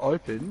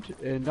opened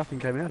and nothing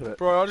came out of it.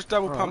 Bro, I just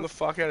double pumped Alright. the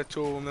fuck out of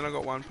two of them, then I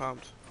got one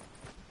pumped.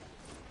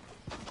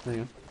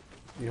 Hang on.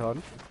 You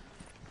hiding?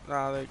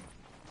 Nah, they...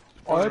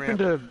 I opened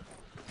a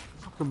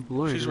fucking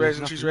balloon. She's and there's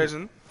resin, she's nothing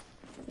in resin.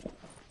 it.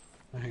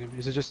 Oh, hang on.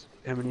 Is it just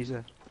how many is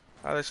there?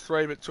 There's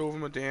 3, but 2 of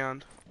them are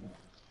downed.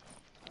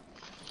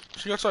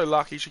 She got so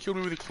lucky, she killed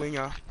me with a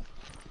clinger.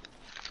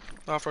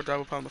 After I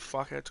double pumped the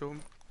fuck out of 2 of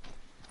them.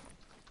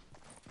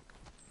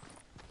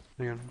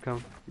 Hang on, I'm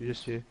coming. You're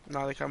just here.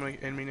 Nah, they're coming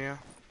to end me now.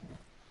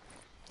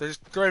 There's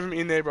 3 of them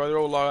in there, bro, they're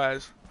all low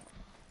as.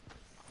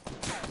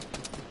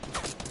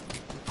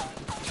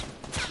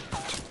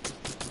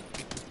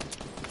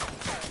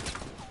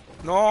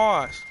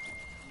 Nice!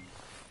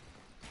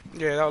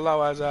 Yeah, they were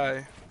low as,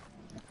 eh?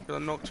 Because I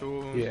knocked 2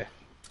 of them. Yeah.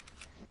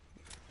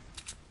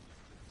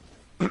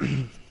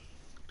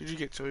 Did you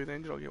get 2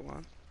 then? Did I get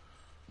 1?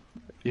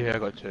 Yeah, I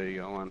got 2. You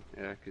got 1.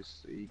 Yeah,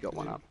 because you got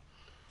one up.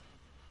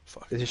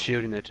 Fuck. There's a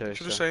shield in there too.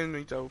 Should have So. seen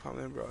me double pump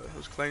then, bro. It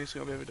was the cleanest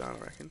thing I've ever done,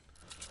 I reckon.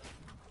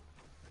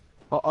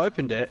 I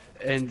opened it,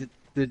 and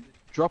the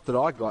drop that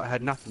I got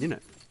had nothing in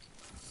it.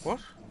 What?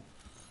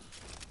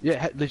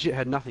 Yeah, it legit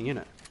had nothing in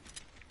it.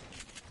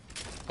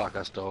 Fuck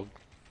us, dog.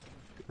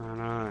 I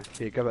know.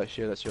 Here, go back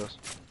here, that's yours.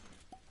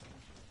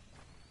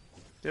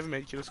 Do you have a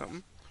medkit or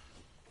something?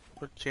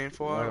 Or I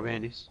campfire? got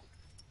bandies.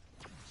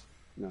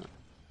 No.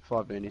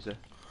 5 bandies there.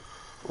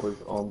 Boys,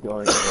 I'm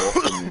going off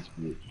in this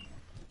bitch.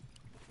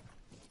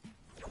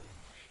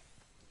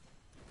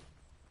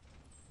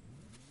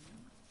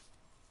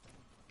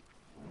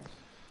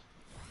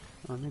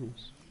 Oh,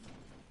 minis.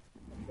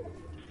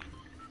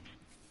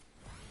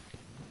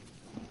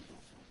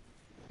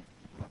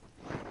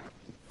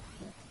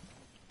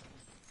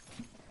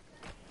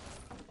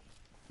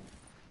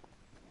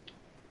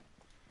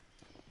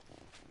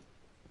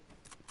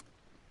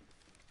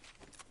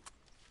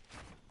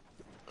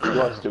 You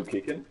guys still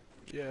kicking?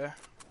 Yeah.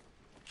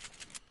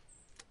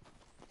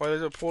 Well,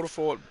 there's a porta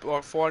fort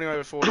like fighting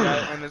over 48,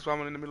 and there's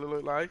one in the middle of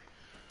Loot Lake.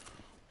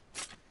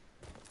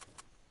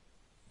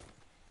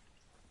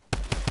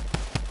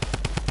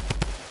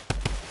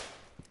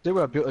 See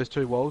where I built those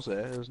 2 walls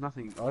there? There was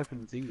nothing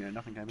open thing there,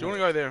 nothing came Do you out.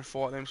 want to go there and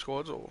fight them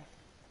squads, or?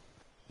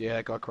 Yeah,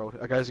 that guy crawled.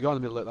 Okay, there's a guy in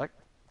the middle of that lake.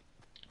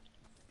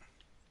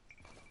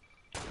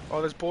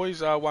 Oh, there's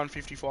boys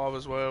 155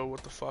 as well.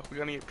 What the fuck? We're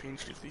gonna get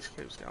pinched if this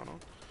keeps going on.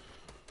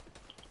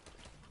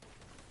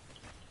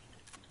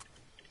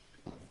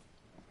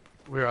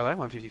 Where are they?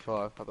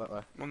 155, up that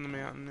way. On the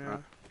mountain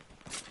now.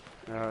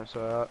 Right.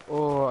 So,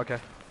 oh, okay.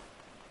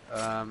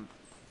 Don't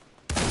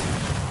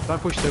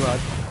push too hard.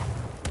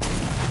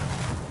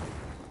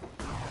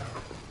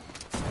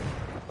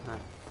 No.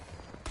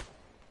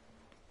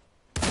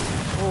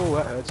 Oh,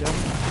 that hurts,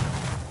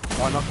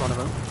 yeah. I knocked one of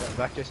them. Get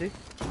back, Jesse.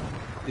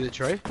 Near the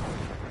tree.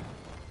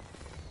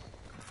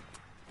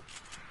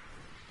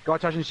 Guy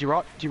touching to your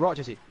right,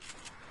 Jesse.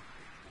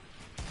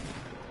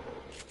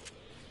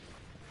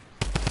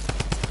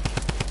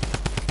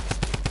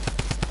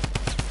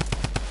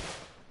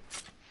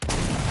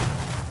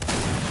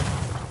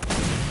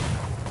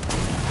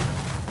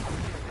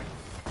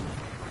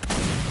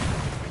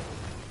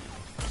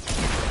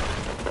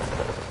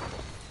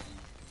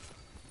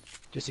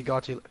 Jesse, guy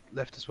to your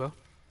left as well.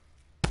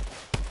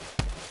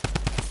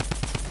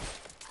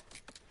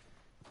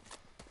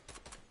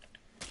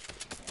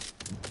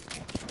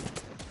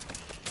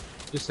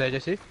 Just there,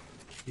 Jesse.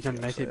 He's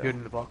underneath it,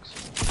 building the box.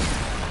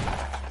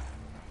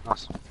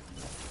 Nice.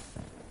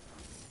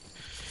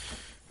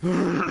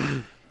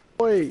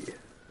 Oi!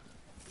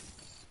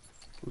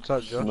 What's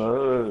up, Josh?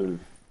 No.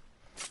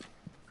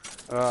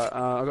 Alright,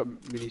 I got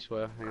minis for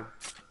you. Hang on.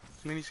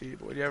 Minis here,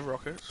 boy. Do you have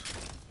rockets?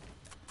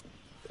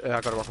 Yeah,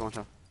 I got a rocket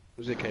launcher.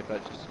 Was it keep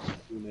that? Just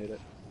we need it.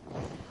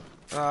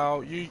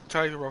 You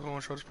take the rocket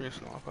launcher. I'll just bring a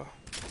sniper.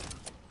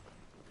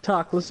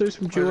 Talk, let's do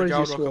some There's a Georgia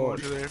gold rocket squad.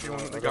 launcher there if you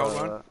want the gold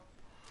one.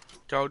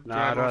 Gold No,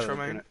 grenade I'd launcher,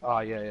 rather I mean. Oh,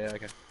 yeah, yeah,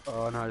 okay.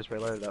 Oh, no, I just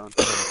reloaded that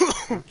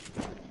one.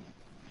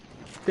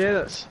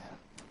 Dennis.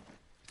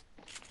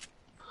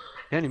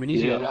 How many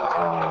minis you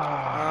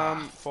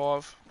got?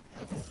 5.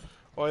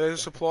 Oh, there's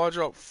a supply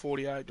drop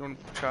 48. Do you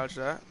want to charge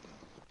that?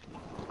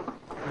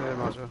 Yeah,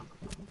 might as well.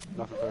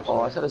 Nothing first.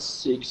 Oh, I just had a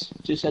 6.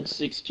 Just had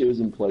 6 kills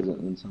in Pleasant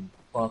and then some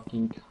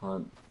fucking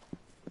cunt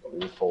got me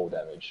with 4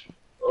 damage.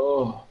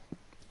 Oh.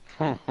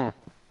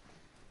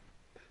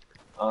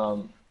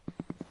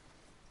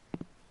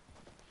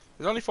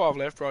 There's only 5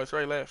 left, bro.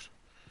 3 left.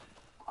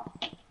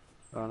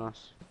 Oh,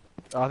 nice.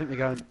 Oh, I think they're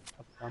going.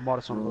 I might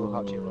have some little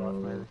up to your right,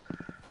 maybe.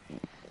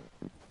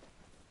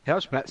 How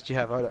much mats do you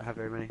have? I don't have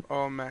very many.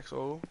 Oh, max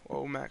all.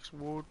 Oh, max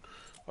wood.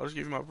 I'll just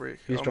give you my brick.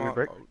 You just drop me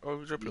brick? I'll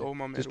drop you all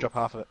my metal. Just drop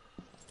half of it.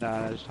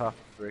 No, just half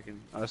the brick,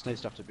 and I just need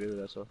stuff to build.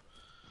 That's all.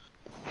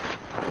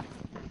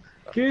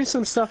 Give me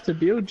some stuff to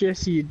build,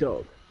 Jesse, you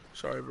dog.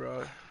 Sorry,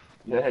 bro.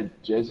 Yeah,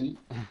 Jesse.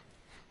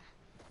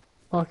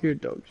 Fuck your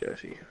dog,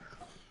 Jesse.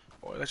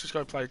 Oh, let's just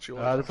go play chill.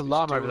 There's a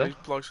llama over there. These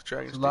blokes are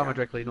dragging There's us a llama down.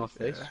 directly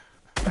northeast.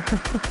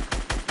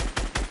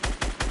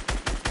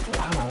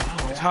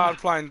 It's hard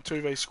playing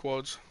 2v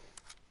squads.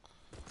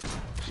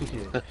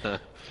 Yeah.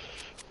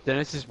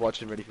 Dennis is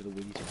watching, ready for the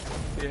win.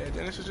 Yeah,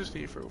 Dennis is just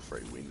here for a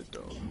free win, the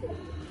dog.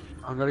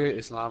 I'm gonna get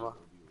this llama.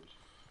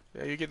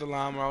 Yeah, you get the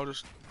llama, I'll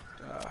just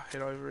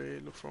head over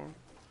here, look for him.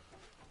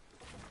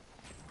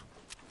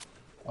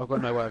 I've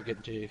got no way of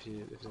getting to you if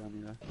you're on,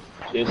 you know.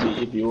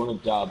 Jesse, if you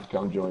want a dub,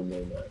 come join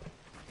me, mate.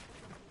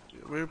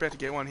 We're about to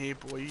get one here,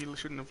 boy. You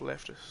shouldn't have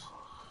left us.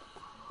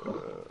 I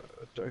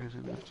don't have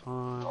enough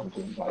time. I'm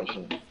too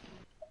impatient.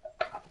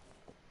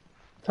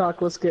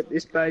 Talk, let's get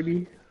this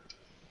baby.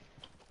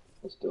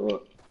 Let's do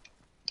it.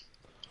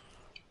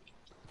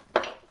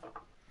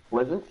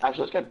 Pleasant?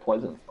 Actually, let's go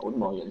Pleasant. I wouldn't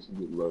mind getting some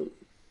good loot.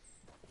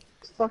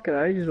 It's fucking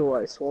ages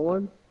away,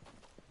 Swallow.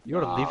 You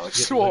gotta live to get the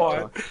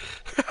Swine. loot,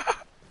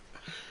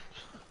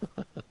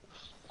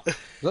 Is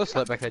that a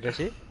slap back there,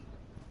 Jesse?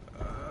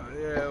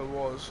 Yeah, it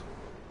was.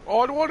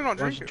 Oh, why did I not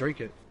Why don't drink you it?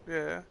 drink it?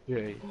 Yeah.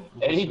 Yeah.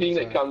 Anything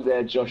that comes out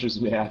of Josh's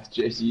mouth,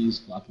 Jesse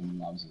just fucking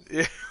loves it.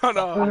 Yeah, I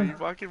know. He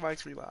fucking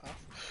makes me laugh.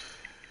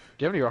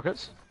 Do you have any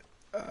rockets?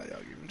 Yeah, I'll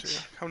give them to you.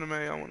 Come to me,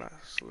 I want a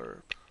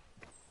slurp.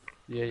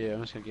 Yeah,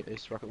 I'm just gonna get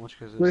this rocket launcher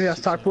because Blue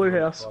house, Tuck, blue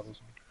house.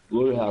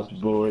 Blue house,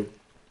 boy.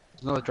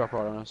 There's another drop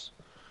right on us.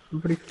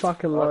 I'm pretty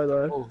fucking low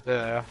though. Oh, there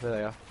they are. There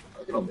they are.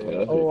 I'm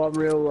perfect. Oh, I'm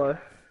real low.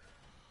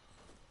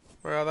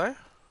 Where are they?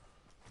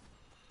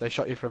 They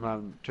shot you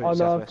from to Oh the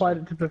no, I've southwest. played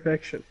it to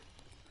perfection.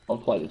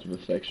 I've played it to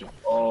perfection.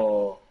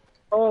 Oh.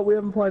 Oh, we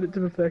haven't played it to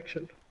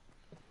perfection.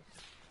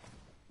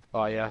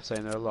 Oh yeah, I've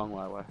seen they're a long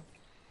way away.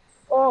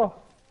 Oh,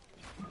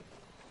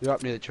 You're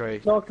up near the tree.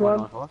 Knocked one.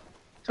 195.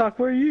 Tuck,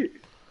 where are you?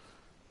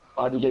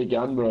 I didn't get a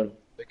gun, bro.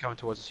 They're coming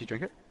towards us. You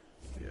drink it.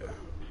 Yeah.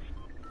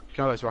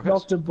 Can I have those rockets?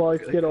 Knocked them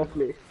both, get off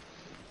me.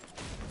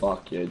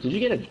 Fuck yeah. Did you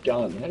get a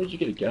gun? How did you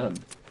get a gun?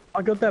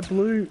 I got that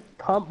blue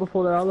pump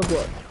before that other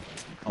bloke.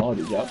 Oh,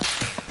 did you?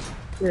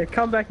 Yeah,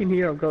 come back in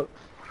here, I've got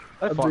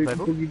That's a fine,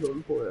 boogie people.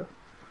 gun for you.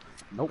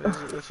 Nope.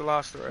 That's the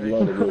last three.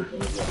 Load of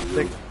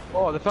wood.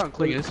 Oh, the front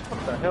clingers.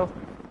 What the hell?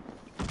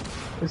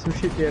 There's some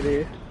shit down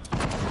here.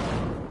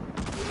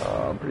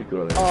 I'm pretty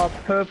good at it. Oh,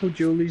 purple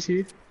Julie's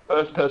here.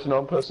 First person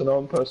on, person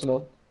on, person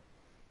on.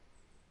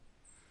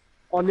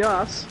 On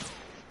us.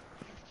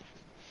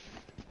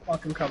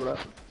 Fuck, I'm coming up.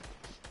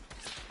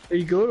 Are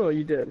you good or are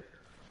you dead?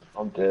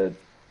 I'm dead.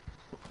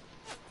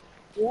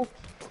 What?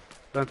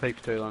 Don't peek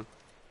for too long.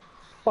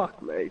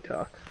 Fuck me,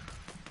 Tuck.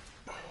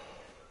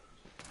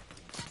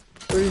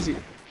 Where is he?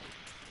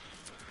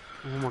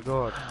 Oh my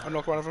god. I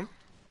knocked one of them.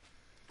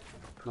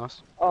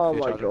 Nice. Oh Yeah,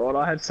 my charger. god,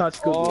 I had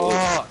such good luck.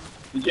 Oh!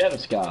 Did you have a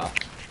scar?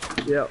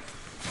 Yep.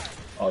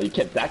 Oh, you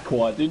kept that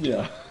quiet, didn't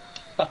you?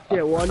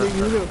 Yeah, well, I knew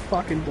you were gonna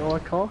fucking die,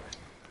 cock.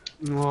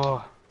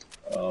 Oh.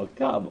 Oh,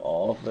 come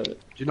off it. Did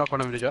you knock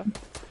one of them, did you?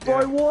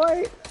 Boy,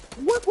 why?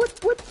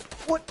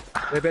 What?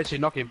 They bet you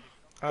knock him.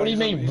 What do you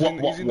mean, He's what,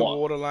 in, what, he's in the what?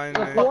 water lane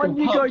What? there. Why didn't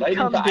you go Pumped,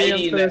 come 80 down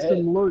in the first head.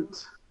 and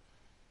loot?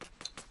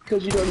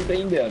 Because you'd already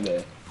been down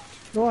there.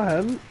 No, I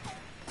hadn't.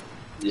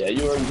 Yeah,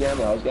 you were already down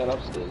there. I was going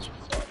upstairs.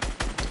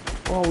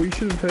 Oh, well, you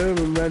should have heard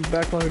him and ran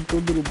back like a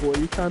good little boy.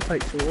 You can't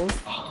take too long.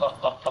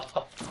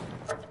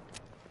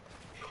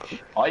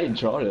 I didn't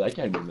try to. They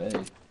came to me.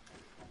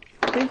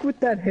 Think with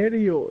that head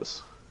of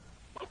yours.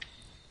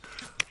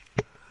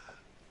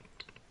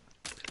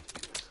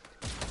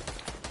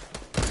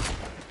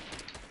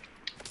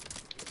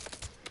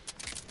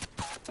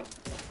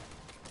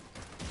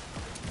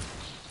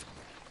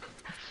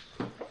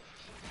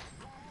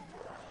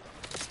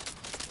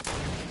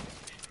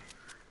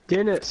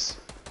 Dennis,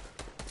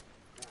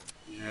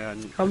 Yeah.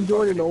 And come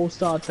join an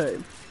all-star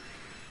team.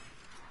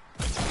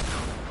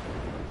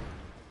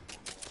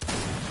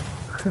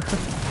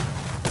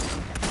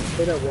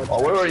 They don't want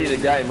Oh, we're already in the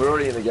game. We're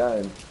already in the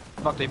game.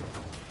 knocked him.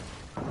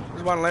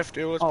 There's one left,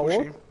 dude. Let's Oh, push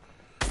what? him.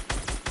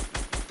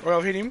 Or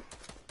I'll hit him.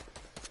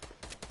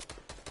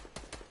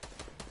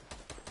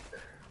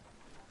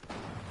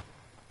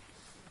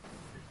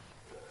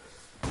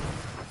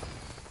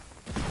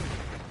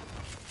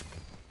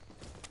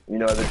 You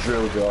know the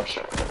drill, Josh.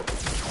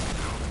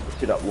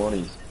 Hit up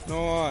Lonnie's.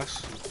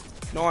 Nice.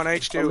 9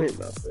 each, I'm dude.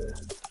 hitting up there.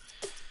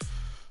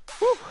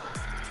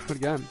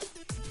 Good game.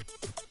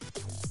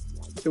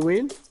 To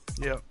win?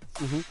 Yep.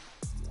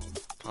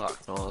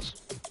 Fuck, nice.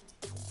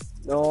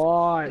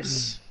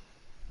 Nice.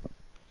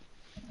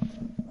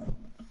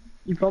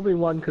 You probably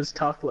won because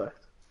Tuck left.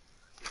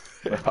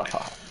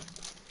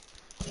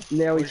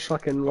 Now he's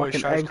fucking like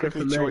an Shane's anchor for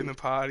quickly join me. the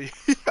party.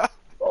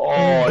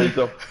 Oh, he's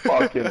a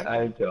fucking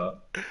anchor.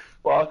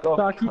 Fuck off,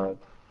 Tuck, cunt.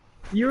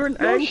 You're an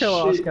Oh, anchor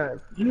last shit. game.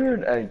 You're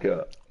an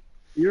anchor.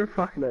 You're a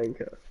fucking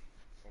anchor.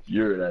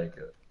 You're an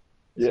anchor.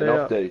 Yeah, So,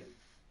 not D.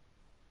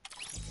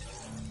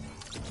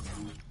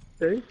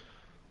 See?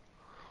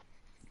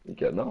 You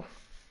getting off?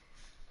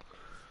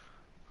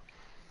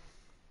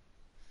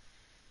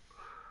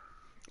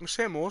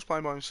 Sam Moore's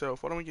playing by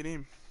himself. Why don't we get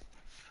him?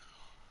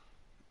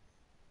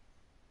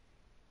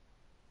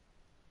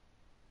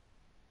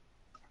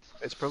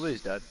 It's probably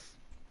his dad.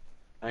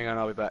 Hang on,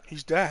 I'll be back.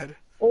 His dad.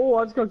 Oh,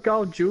 I just got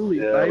gold Julie,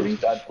 Yeah, baby.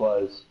 dad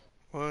plays.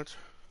 What?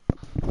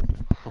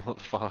 What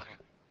the fuck?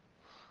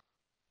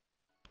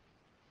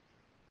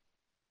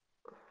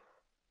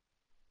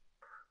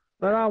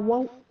 But I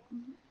won't.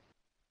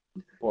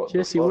 What the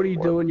Jesse, fuck? what are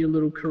you doing, you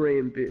little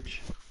Korean bitch?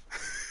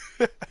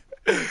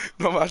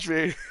 Not much,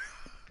 man.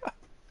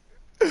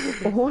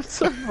 What's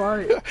so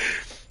funny?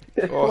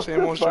 Oh,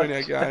 Sam Moore's joining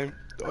our game.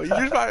 Oh, you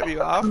just made me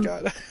laugh,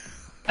 guy.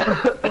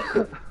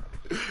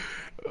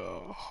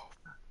 Oh,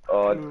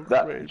 Oh,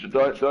 that, great.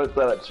 don't say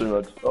that too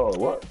much. Oh,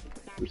 what?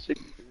 We're sick.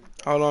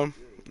 hold on.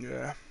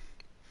 Yeah.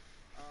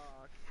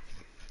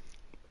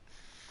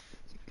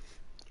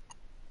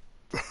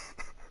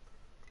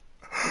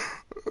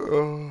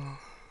 Oh.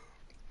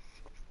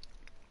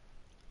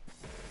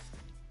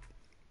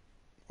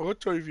 I got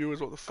 2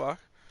 viewers, what the fuck?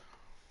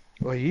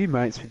 Well, you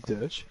mates with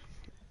Didge.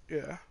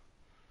 Yeah.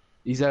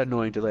 He's that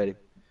annoying to let him.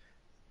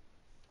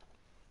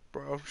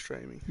 Bro, I'm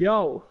streaming.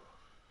 Yo,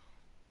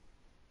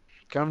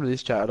 Come to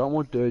this chat. I don't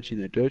want Dirge in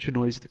there. Dirge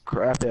annoys the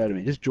crap out of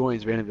me. Just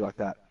joins randomly like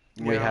that.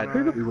 We Yeah, I had. know. who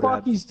we the would've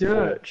fuck had is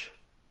Dirge?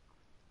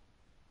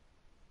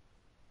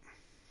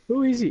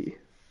 Who is he?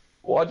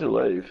 Why'd you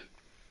leave?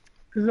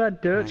 Who's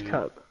that Dirge Hang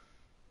cunt?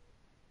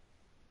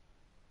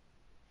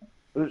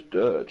 Who's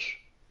Didge?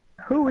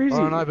 Who is I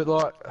he? don't know, but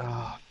like,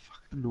 oh,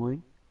 fucking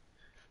annoying.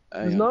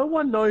 Does no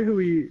one know who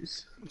he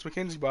is? It's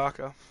Mackenzie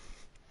Barker.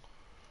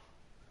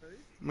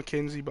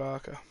 Mackenzie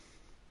Barker.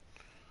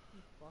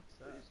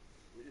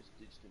 We just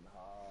ditched him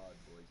hard,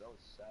 boys. That was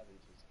savage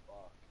as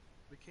fuck.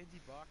 Mackenzie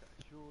Barker,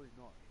 surely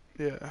not.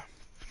 Yeah.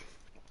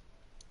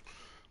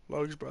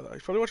 Logs brother.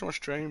 He's probably watching my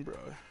stream, bro.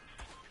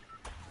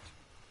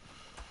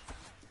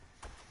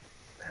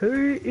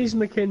 Who is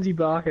Mackenzie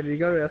Barker? Did he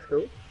go to our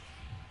school?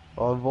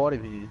 I'll invite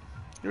him here.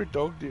 You're a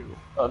dog deal.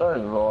 Oh, don't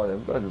invite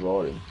him. Don't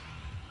invite him.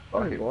 I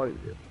Fuck him. invited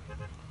you.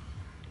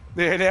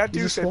 Yeah, now He's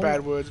Dill a said swine.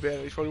 bad words about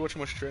it. He's probably watching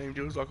my stream.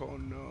 Dill's like, oh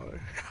no.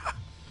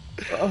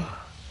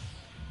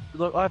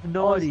 Look, I have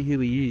no idea who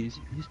he is.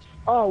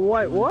 Oh,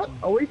 wait, what?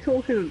 Are we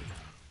talking...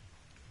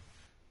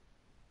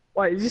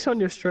 Wait, is this on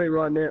your stream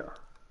right now?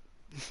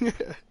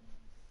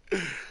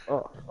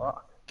 Oh,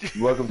 fuck.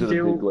 Welcome to the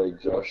Dill. big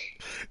league, Josh.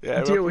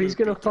 Yeah, Dill, welcome he's to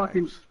the gonna big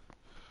fucking... times.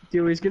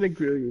 Dill, he's gonna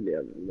grill you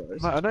now. You know.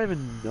 Mate, I don't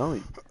even know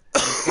him.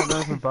 I don't know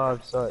him from bar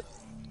of soap.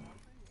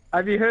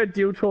 Have you heard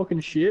Dill talking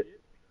shit?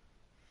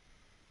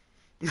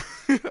 It's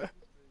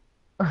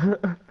I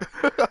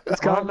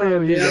going don't know who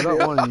round he is. I now.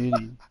 don't want a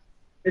uni.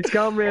 It's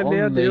going round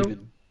now, I'm Dill.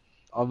 leaving.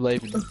 I'm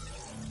leaving.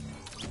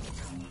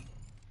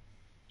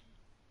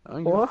 I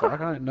don't give a What? fuck. I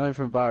don't know him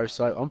from bar of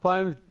soap. I'm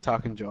playing with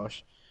Tuck and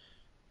Josh.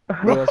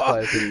 Who else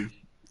plays with him?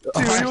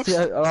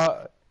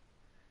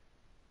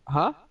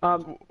 Huh?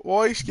 Why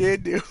are you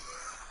scared, Dill?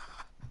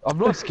 I'm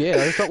not scared.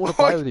 I just don't want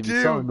to play with him. It's so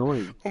Dill.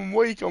 annoying. I'm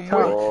weak, I'm weak.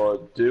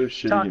 Oh, Dill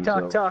shitting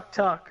Tuck, himself.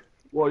 tuck.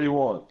 What do you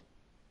want?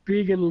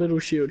 Big and little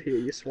shield here,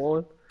 you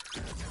swine.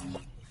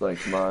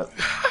 Thanks, mate.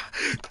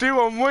 Dill,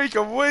 I'm weak,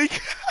 I'm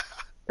weak.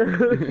 We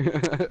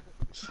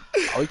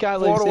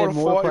can't Why leave do I Sam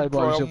Moore wanna play fight, by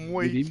bro? himself I'm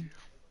with weak. him.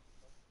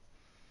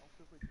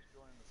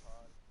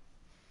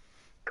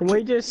 Can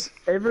we just...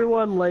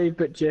 Everyone leave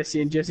but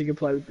Jesse, and Jesse can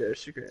play with their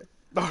Instagram.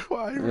 No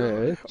way,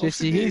 bro. Yeah,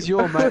 Jesse, he's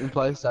your mate in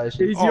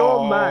PlayStation. He's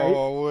your mate.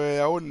 Oh,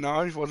 well, I wouldn't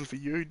know if it wasn't for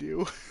you,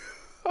 Dill.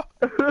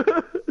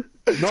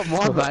 Not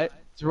my mate.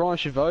 It's Ryan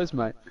Chavot's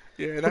mate.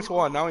 Yeah, that's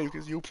why I know him,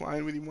 because you were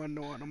playing with him one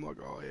night, and I'm like,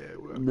 oh, yeah,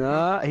 well.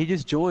 Nah, he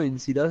just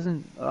joins. He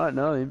doesn't. I don't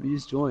know him. He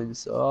just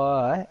joins.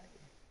 Alright.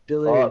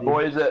 Alright, Delete.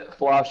 boys at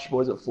Flush.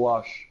 Boys at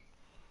Flush.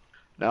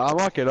 No, I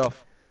might get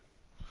off.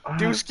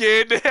 Dill's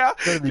scared now.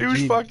 Go to the Dill's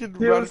gym. fucking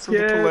Dill's running from the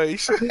scared.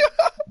 police.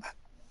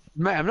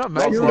 Mate, I'm not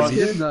mates You're with him. He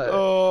scared. doesn't know.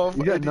 Oh,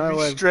 You got no no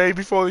way. straight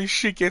before this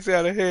shit gets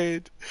out of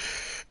hand.